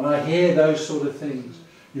father, when I hear those sort of things,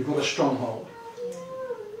 you've got a stronghold.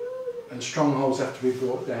 And strongholds have to be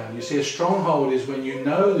brought down. You see, a stronghold is when you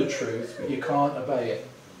know the truth, but you can't obey it.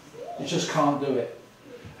 You just can't do it.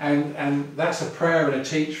 And that's a prayer and a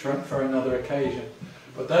teach for another occasion.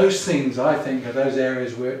 But those things, I think, are those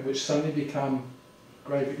areas which suddenly become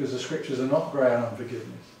grave, because the scriptures are not grey on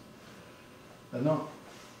unforgiveness. They're not.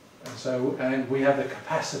 And we have the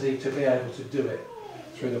capacity to be able to do it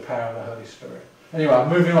through the power of the Holy Spirit. Anyway, I'm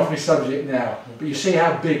moving off my subject now. But you see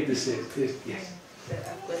how big this is. Yes.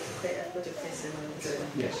 I've got a question.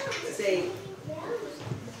 Yes. Say,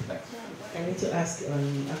 Thanks. I need to ask,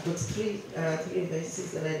 I've got three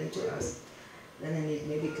verses that I need to ask. Then I need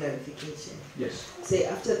maybe clarification. Yes. Say,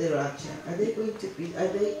 after the rapture, are there going to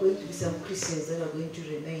be some Christians that are going to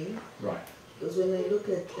remain? Right. Because when I look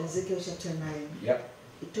at Ezekiel chapter 9, yep,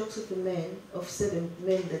 it talks of 7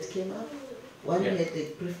 men that came up. One yep, had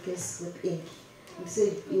a briefcase with ink.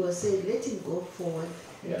 He was saying, let him go forward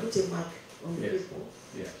and yep, put a mark on the yes, people.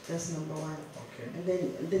 yes. That's number 1. Okay. And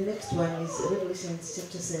then the next one is Revelation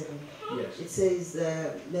chapter 7. Yes. It says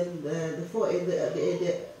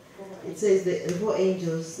it says the 4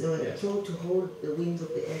 angels were yes, told to hold the winds of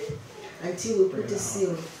the earth until we put a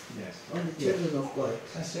seal, yes, on the children, yes, of God.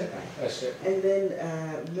 That's it. That's it. And then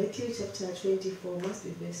Matthew chapter 24 must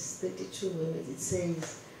be verse 32, when it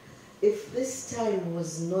says, if this time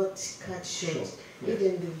was not cut short, yes,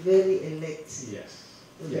 even the very elect, yes,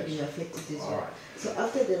 would have been affected as well. Right. So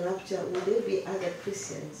after the rapture, will there be other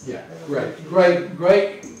Christians? Yeah,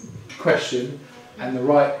 great question, and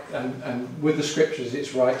and with the scriptures,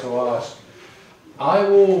 it's right to ask. I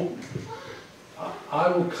will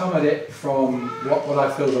come at it from what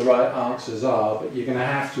I feel the right answers are, but you're going to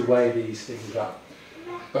have to weigh these things up.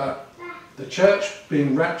 But the church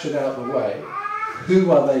being raptured out of the way,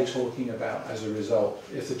 who are they talking about as a result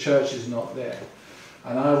if the church is not there?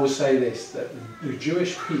 And I will say this, that the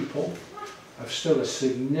Jewish people have still a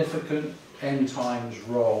significant end times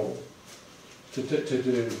role to do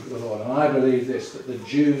with the Lord. And I believe this, that the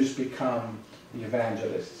Jews become the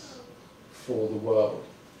evangelists for the world.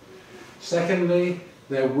 Secondly,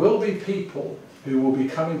 there will be people who will be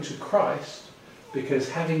coming to Christ because,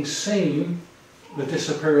 having seen the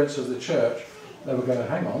disappearance of the church, they will go,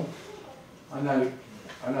 hang on, I know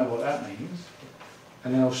what that means.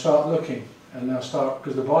 And they'll start looking, and they'll start,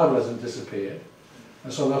 because the Bible hasn't disappeared,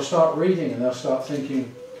 and so they'll start reading and they'll start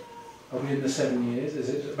thinking, are we in the 7 years? Is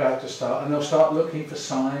it about to start? And they'll start looking for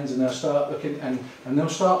signs, and they'll start looking, and they'll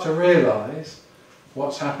start to realise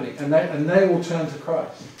what's happening, and they will turn to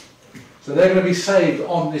Christ. So they're going to be saved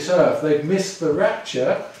on this earth. They've missed the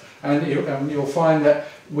rapture, and you'll find that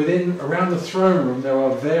around the throne room there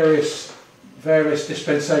are various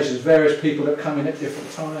dispensations, various people that come in at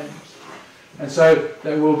different times. And so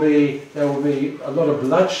there will be a lot of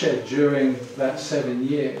bloodshed during that 7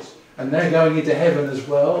 years, and they're going into heaven as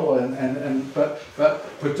well.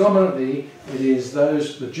 But predominantly it is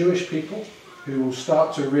the Jewish people who will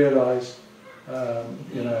start to realise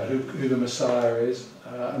who the Messiah is,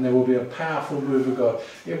 and there will be a powerful move of God.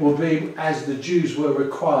 It will be as the Jews were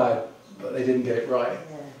required, but they didn't get it right.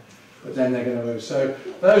 But then they're going to move. So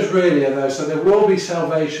those really are those. So there will be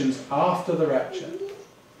salvations after the rapture.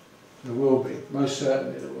 There will be, most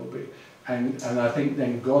certainly there will be. And I think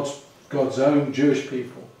then God's own Jewish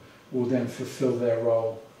people will then fulfill their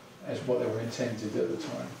role as what they were intended at the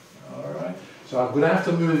time. All right. So I'm going to have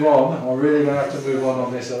to move on. I'm really going to have to move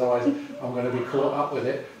on this, otherwise I'm going to be caught up with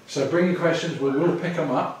it. So bring your questions. We will pick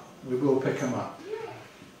them up. We will pick them up.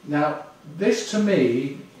 Now, this to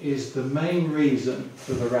me is the main reason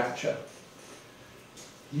for the rapture.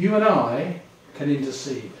 You and I can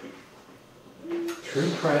intercede through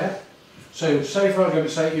prayer. So say for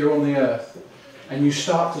argument's sake you're on the earth and you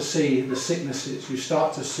start to see the sicknesses, you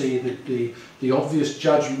start to see the obvious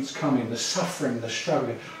judgments coming, the suffering, the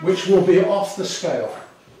struggling, which will be off the scale.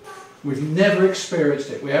 We've never experienced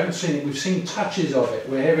it. We haven't seen it. We've seen touches of it.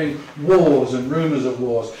 We're hearing wars and rumours of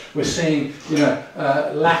wars. We're seeing,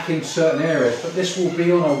 lack in certain areas. But this will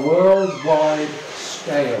be on a worldwide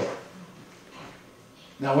scale.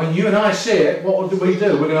 Now, when you and I see it, what do? We're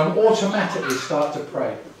going to automatically start to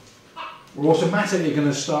pray. We're automatically going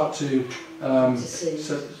to start to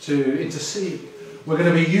intercede. We're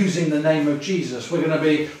going to be using the name of Jesus. We're going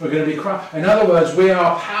to be crying. In other words, we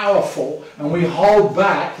are powerful and we hold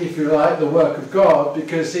back, if you like, the work of God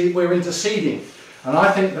because we're interceding. And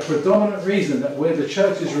I think the predominant reason that the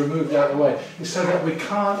church is removed out of the way is so that we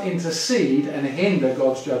can't intercede and hinder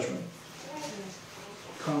God's judgment.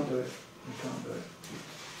 Can't do it. We can't do it.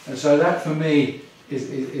 And so that for me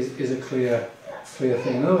is a clear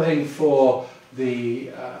thing. Another thing for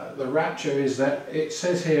the rapture is that it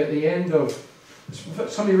says here at the end of,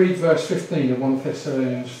 somebody read verse 15 of 1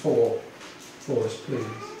 Thessalonians 4 for us, please.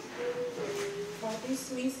 For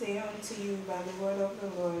this we say unto you by the word of the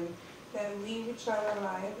Lord, that we which are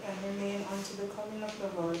alive and remain unto the coming of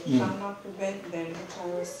the Lord shall not prevent them which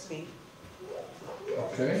are asleep.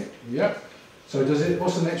 Okay, yep. So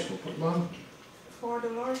what's the next one? For the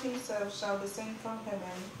Lord himself shall descend from heaven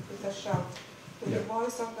with a shout, with the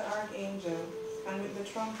voice of the archangel, and with the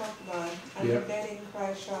trump of God, and the dead in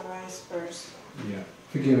Christ shall rise first. Yeah.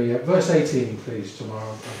 Forgive me. Verse 18, please,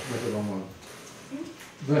 tomorrow. I've read the wrong one.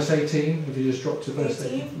 Verse 18, if you just drop to verse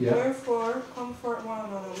 18. Yeah. Therefore, comfort one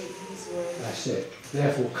another with these words. That's it.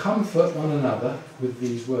 Therefore, comfort one another with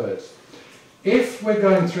these words. If we're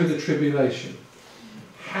going through the tribulation,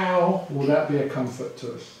 how will that be a comfort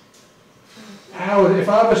to us? How, if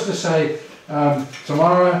I was to say,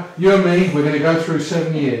 tomorrow, you and me, we're going to go through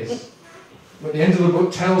 7 years. But the end of the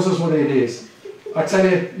book tells us what it is. I tell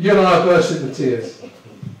you, you and I are bursting into tears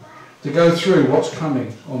to go through what's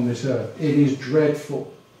coming on this earth. It is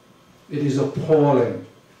dreadful. It is appalling.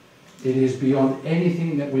 It is beyond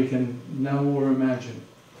anything that we can know or imagine.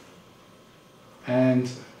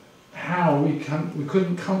 And how we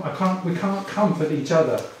can't comfort each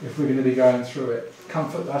other if we're going to be going through it.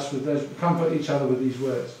 Comfort each other with these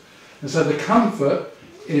words. And so the comfort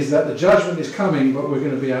is that the judgment is coming, but we're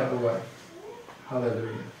going to be out of the way.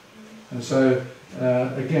 Hallelujah. And so,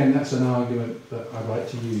 again, that's an argument that I'd like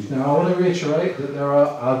to use. Now, I want to reiterate that there are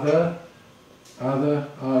other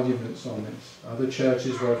arguments on this. Other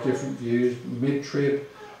churches will have different views, mid-trib,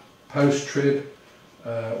 post-trib,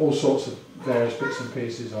 all sorts of various bits and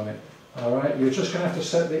pieces on it. All right, you're just going to have to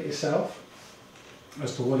settle it yourself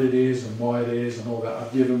as to what it is and why it is and all that.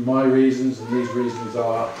 I've given my reasons, and these reasons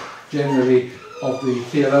are generally of the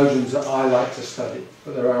theologians that I like to study,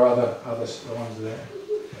 but there are other ones there.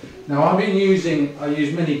 Now I use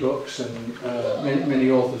many books and many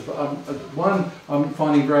authors, but one I'm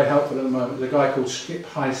finding very helpful at the moment is a guy called Skip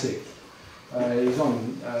Heisig. He's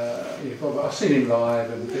on, I've seen him live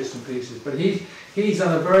and bits and pieces, but he's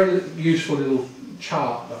done a very useful little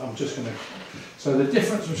chart that I'm just going to. So the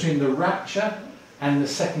difference between the rapture and the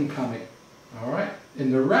second coming. All right.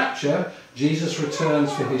 In the rapture, Jesus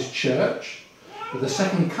returns for his church. But the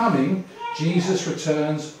second coming, Jesus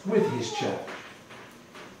returns with his church.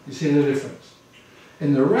 You see the difference?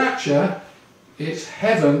 In the rapture, it's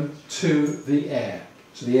heaven to the air.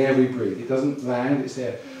 So the air we breathe. It doesn't land, it's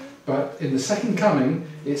air. But in the second coming,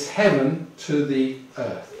 it's heaven to the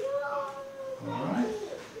earth. All right?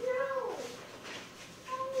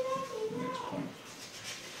 Next point.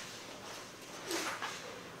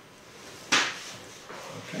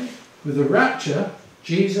 Okay. With the rapture,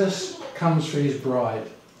 Jesus comes for his bride,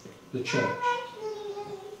 the church.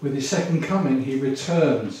 With his second coming, he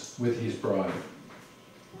returns with his bride.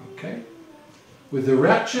 Okay? With the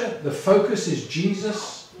rapture, the focus is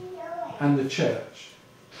Jesus and the church.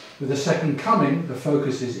 With the second coming, the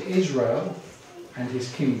focus is Israel and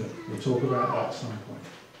his kingdom. We'll talk about that at some point.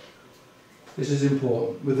 This is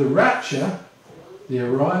important. With the rapture, the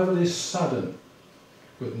arrival is sudden,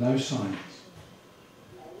 with no signs.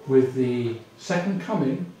 With the second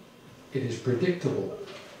coming, it is predictable,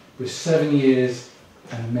 with 7 years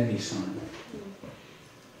and many signs.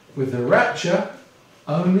 With the rapture,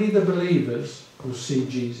 Only the believers will see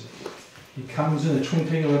Jesus. He comes in a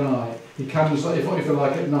twinkling of an eye. He comes, if you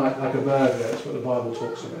like, at night, like a burglar. That's what the Bible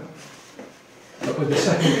talks about. But with the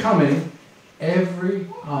second coming, every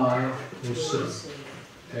eye will see.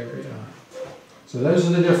 Every eye. So those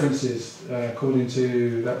are the differences, according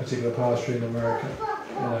to that particular pastor in America,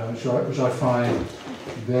 which I find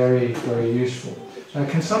very, very useful.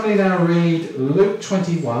 Can somebody now read Luke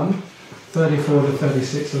 21, 34 to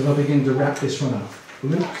 36, as I begin to wrap this one up?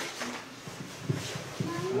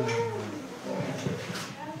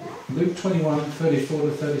 Luke 21, 34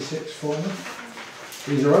 to 36 for me.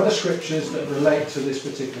 These are other scriptures that relate to this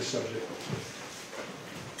particular subject.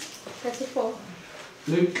 34.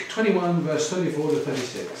 Luke 21, verse 34 to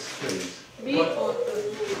 36, please.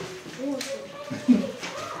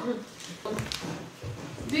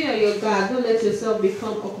 Be on your guard. Don't let yourself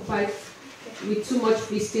become occupied with too much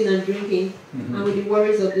feasting and drinking and with the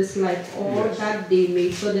worries of this life, or that they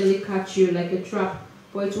may suddenly catch you like a trap.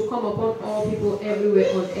 For it will come upon all people everywhere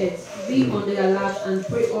on earth. Be on the alert and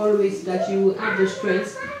pray always that you will have the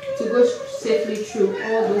strength to go safely through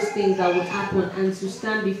all those things that would happen and to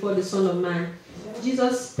stand before the Son of Man.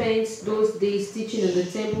 Jesus spent those days teaching in the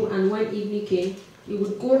temple, and when evening came, he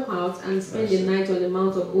would go out and spend the night on the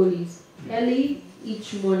Mount of Olives. Early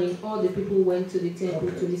each morning, all the people went to the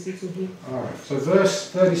temple to listen to him. All right, so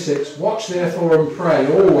verse 36, watch therefore and pray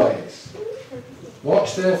always.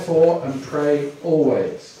 Watch therefore and pray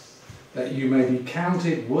always, that you may be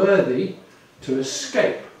counted worthy to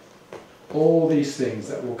escape all these things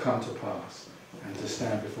that will come to pass and to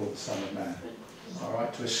stand before the Son of Man. All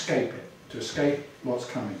right, to escape it, to escape what's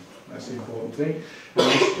coming. That's the important thing.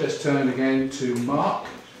 Let's turn again to Mark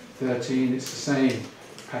 13. It's the same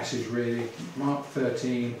passage really. Mark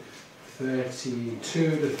 13, 32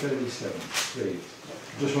 to 37, please.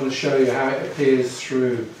 I just want to show you how it appears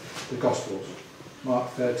through the Gospels.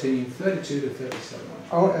 Mark 13, 32 to 37.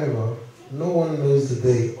 However, no one knows the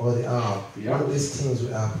day or the hour when these things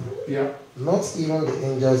will happen. Not even the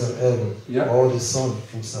angels in heaven or the Son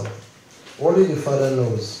himself. Only the Father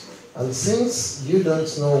knows. And since you don't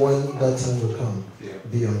know when that time will come,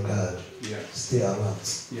 be on guard. Stay alert.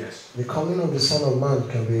 The coming of the Son of Man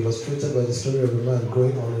can be illustrated by the story of a man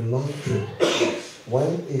going on a long trip.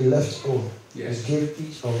 When he left home, he gave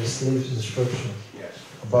each of his slaves instruction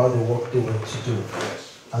about the work they were to do.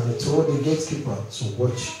 And he told the gatekeeper to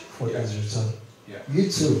watch for his return. You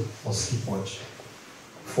too must keep watch.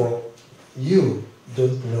 For you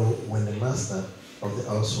don't know when the master of the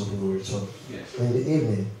household will return. In the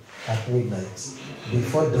evening, at midnight,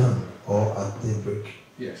 before dawn, or at daybreak.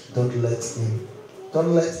 Don't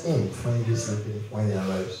let him find you sleeping when he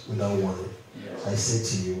arrives without warning. I say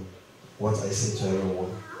to you what I say to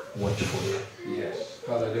everyone, watch for you. Yes,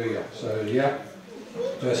 hallelujah. So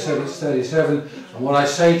verse 37, and what I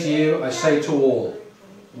say to you, I say to all,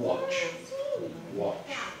 watch.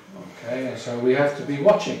 Watch. Okay, and so we have to be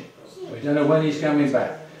watching. We don't know when he's coming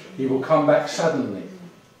back. He will come back suddenly.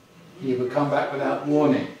 He will come back without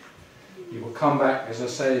warning. He will come back, as I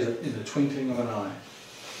say, in the twinkling of an eye.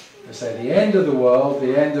 I say the end of the world,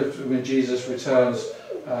 the end of when Jesus returns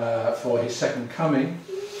for his second coming,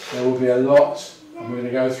 there will be a lot, and we're going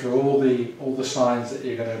to go through all the signs that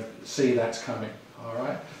you're going to see that's coming. All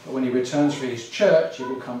right. But when he returns for his church, he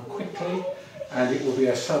will come quickly, and it will be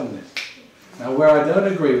a suddenness. Now, where I don't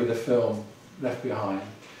agree with the film Left Behind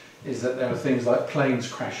is that there are things like planes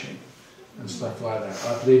crashing and stuff like that.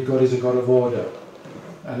 I believe God is a God of order.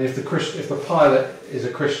 And if the pilot is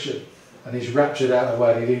a Christian and he's raptured out of the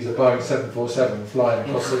way, he leaves a Boeing 747 flying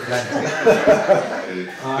across the Atlantic.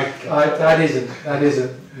 that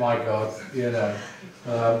isn't my God, you know.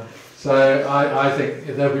 So I think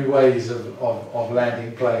there'll be ways of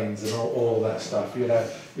landing planes and all that stuff. You know,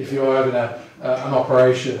 if you're having an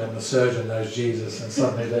operation and the surgeon knows Jesus and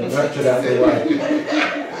suddenly they're raptured out of the way,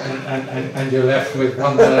 and you're left with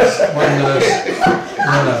one nurse.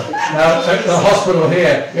 Now at the hospital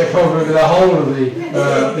here, you're probably with the whole of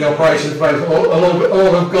the operation place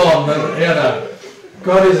all have gone. And, you know,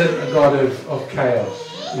 God isn't a God of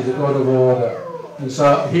chaos. He's a God of order. And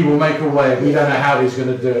so he will make a way. We don't know how he's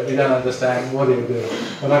going to do it. We don't understand what he'll do.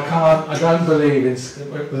 But I don't believe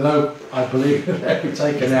though I believe that they'll be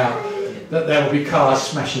taken out, that there will be cars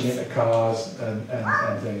smashing into cars and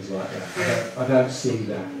things like that. I don't see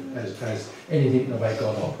that as anything the way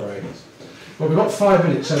God operates. Well, we've got 5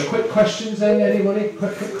 minutes, so quick questions then, anybody?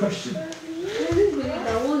 Quick question.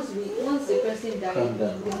 Once the person dies,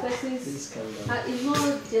 the person's is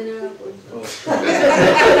not general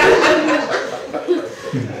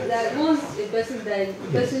that once a person dies, the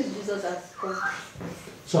person's Jesus has come.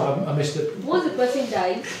 So I missed it. Once the person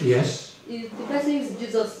dies, yes, if the person is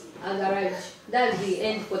Jesus has arrived, that's the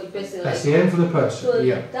end for the person. That's the end for the person. So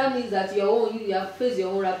yeah. that means that you have faced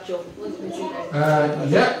your own rapture. What's the person like?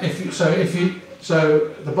 Yeah. So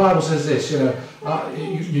the Bible says this.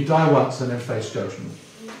 You die once and then face judgment.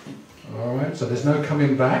 All right. So there's no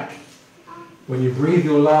coming back. When you breathe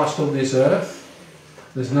your last on this earth,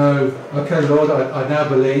 there's no, okay, Lord, I now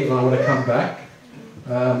believe and I want to come back.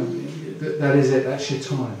 That is it. That's your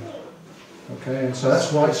time. Okay, and so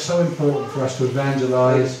that's why it's so important for us to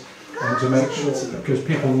evangelise and to make sure, because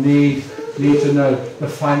people need to know the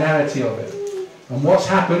finality of it. And what's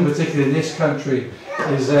happened, particularly in this country,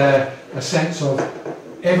 is a sense of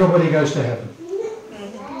everybody goes to heaven.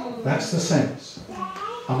 That's the sense.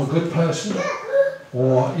 I'm a good person,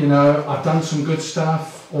 or I've done some good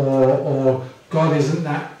stuff, or God isn't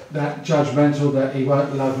that judgmental that He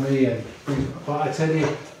won't love me. But I tell you,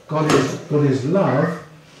 God is love.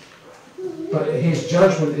 But His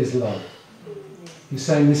judgment is love. He's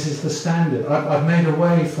saying this is the standard. I've made a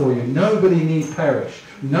way for you. Nobody need perish.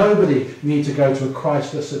 Nobody need to go to a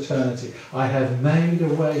Christless eternity. I have made a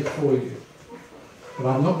way for you. But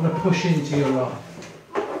I'm not going to push into your life.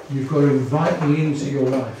 You've got to invite me into your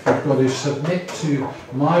life. You've got to submit to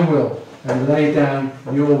my will and lay down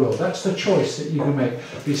your will. That's the choice that you can make.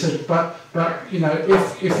 He said, but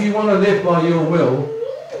if you want to live by your will,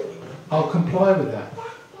 I'll comply with that.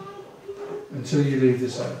 Until you leave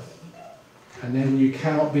this earth. And then you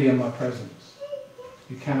cannot be in my presence.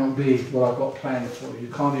 You cannot be what I've got planned for you.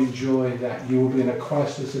 You can't enjoy that. You will be in a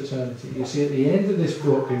Christless eternity. You see, at the end of this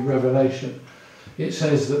book in Revelation, it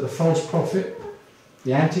says that the false prophet,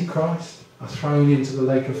 the Antichrist, are thrown into the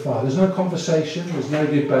lake of fire. There's no conversation, there's no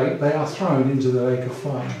debate. They are thrown into the lake of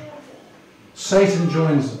fire. Satan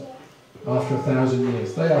joins them after 1,000 years.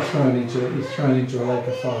 He's thrown into a lake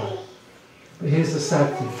of fire. But here's the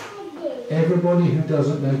sad thing. Everybody who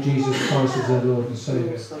doesn't know Jesus Christ as their Lord and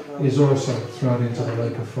Saviour is also thrown into the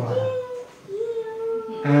lake of fire.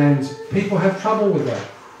 And people have trouble with that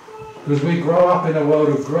because we grow up in a world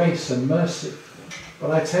of grace and mercy.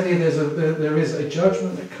 But I tell you, there is a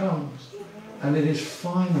judgment that comes, and it is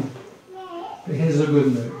final. But here's the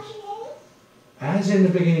good news. As in the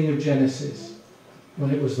beginning of Genesis,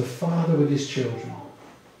 when it was the Father with His children,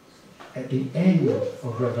 at the end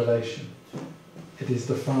of Revelation, it is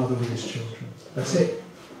the Father with His children. That's it.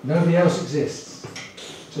 Nobody else exists.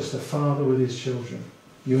 Just the Father with His children.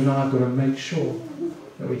 You and I have got to make sure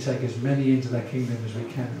that we take as many into that kingdom as we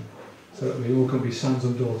can, so that we all can be sons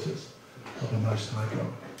and daughters of the Most High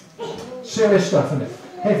God. Serious stuff, isn't it?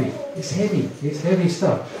 Heavy. It's heavy. It's heavy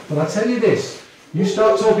stuff. But I tell you this, you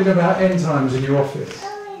start talking about end times in your office,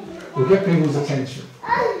 you'll get people's attention.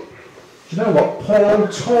 Do you know what? Paul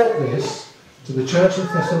taught this to the church of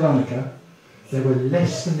Thessalonica. They were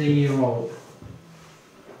less than a year old.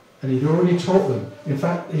 And he'd already taught them. In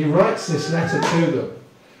fact, he writes this letter to them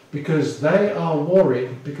because they are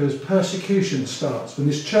worried because persecution starts. When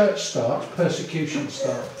this church starts, persecution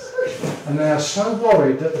starts. And they are so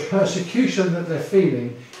worried that the persecution that they're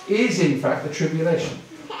feeling is in fact the tribulation.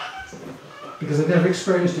 Because they've never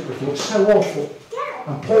experienced it before. It's so awful.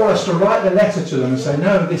 And Paul has to write the letter to them and say,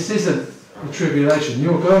 no, this isn't the tribulation.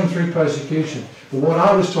 You're going through persecution. But what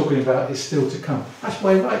I was talking about is still to come. That's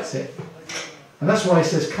why he writes it. And that's why he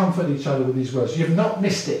says, comfort each other with these words. You've not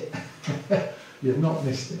missed it. You've not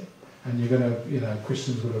missed it. And you're going to,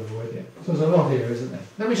 Christians will avoid it. So there's a lot here, isn't there?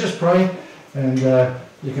 Let me just pray, and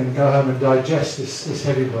you can go home and digest this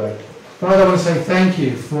heavy word. Father, I want to say thank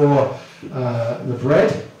you for the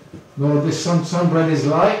bread. Lord, some bread is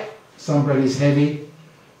light, some bread is heavy,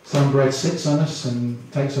 some bread sits on us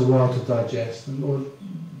and takes a while to digest. And Lord,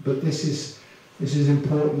 but this is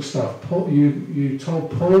important stuff. You told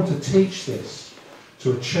Paul to teach this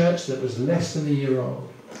to a church that was less than a year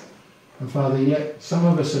old. And Father, yet some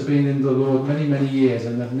of us have been in the Lord many, many years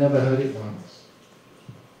and have never heard it once.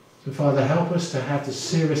 So Father, help us to have the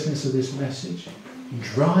seriousness of this message and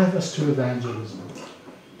drive us to evangelism,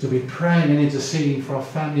 to be praying and interceding for our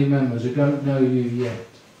family members who don't know you yet.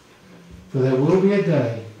 For there will be a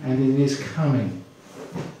day, and it is coming,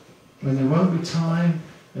 when there won't be time.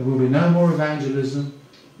 There will be no more evangelism.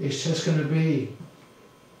 It's just going to be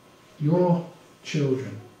your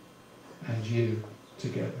children and you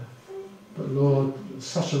together. But Lord,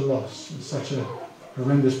 such a loss and such a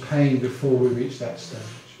horrendous pain before we reach that stage.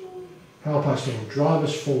 Help us, Lord. Drive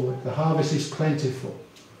us forward. The harvest is plentiful,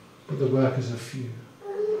 but the workers are few.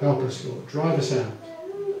 Help us, Lord. Drive us out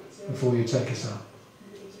before you take us up.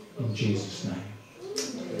 In Jesus' name.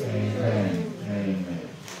 Amen. Amen.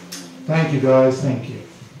 Thank you, guys. Thank you.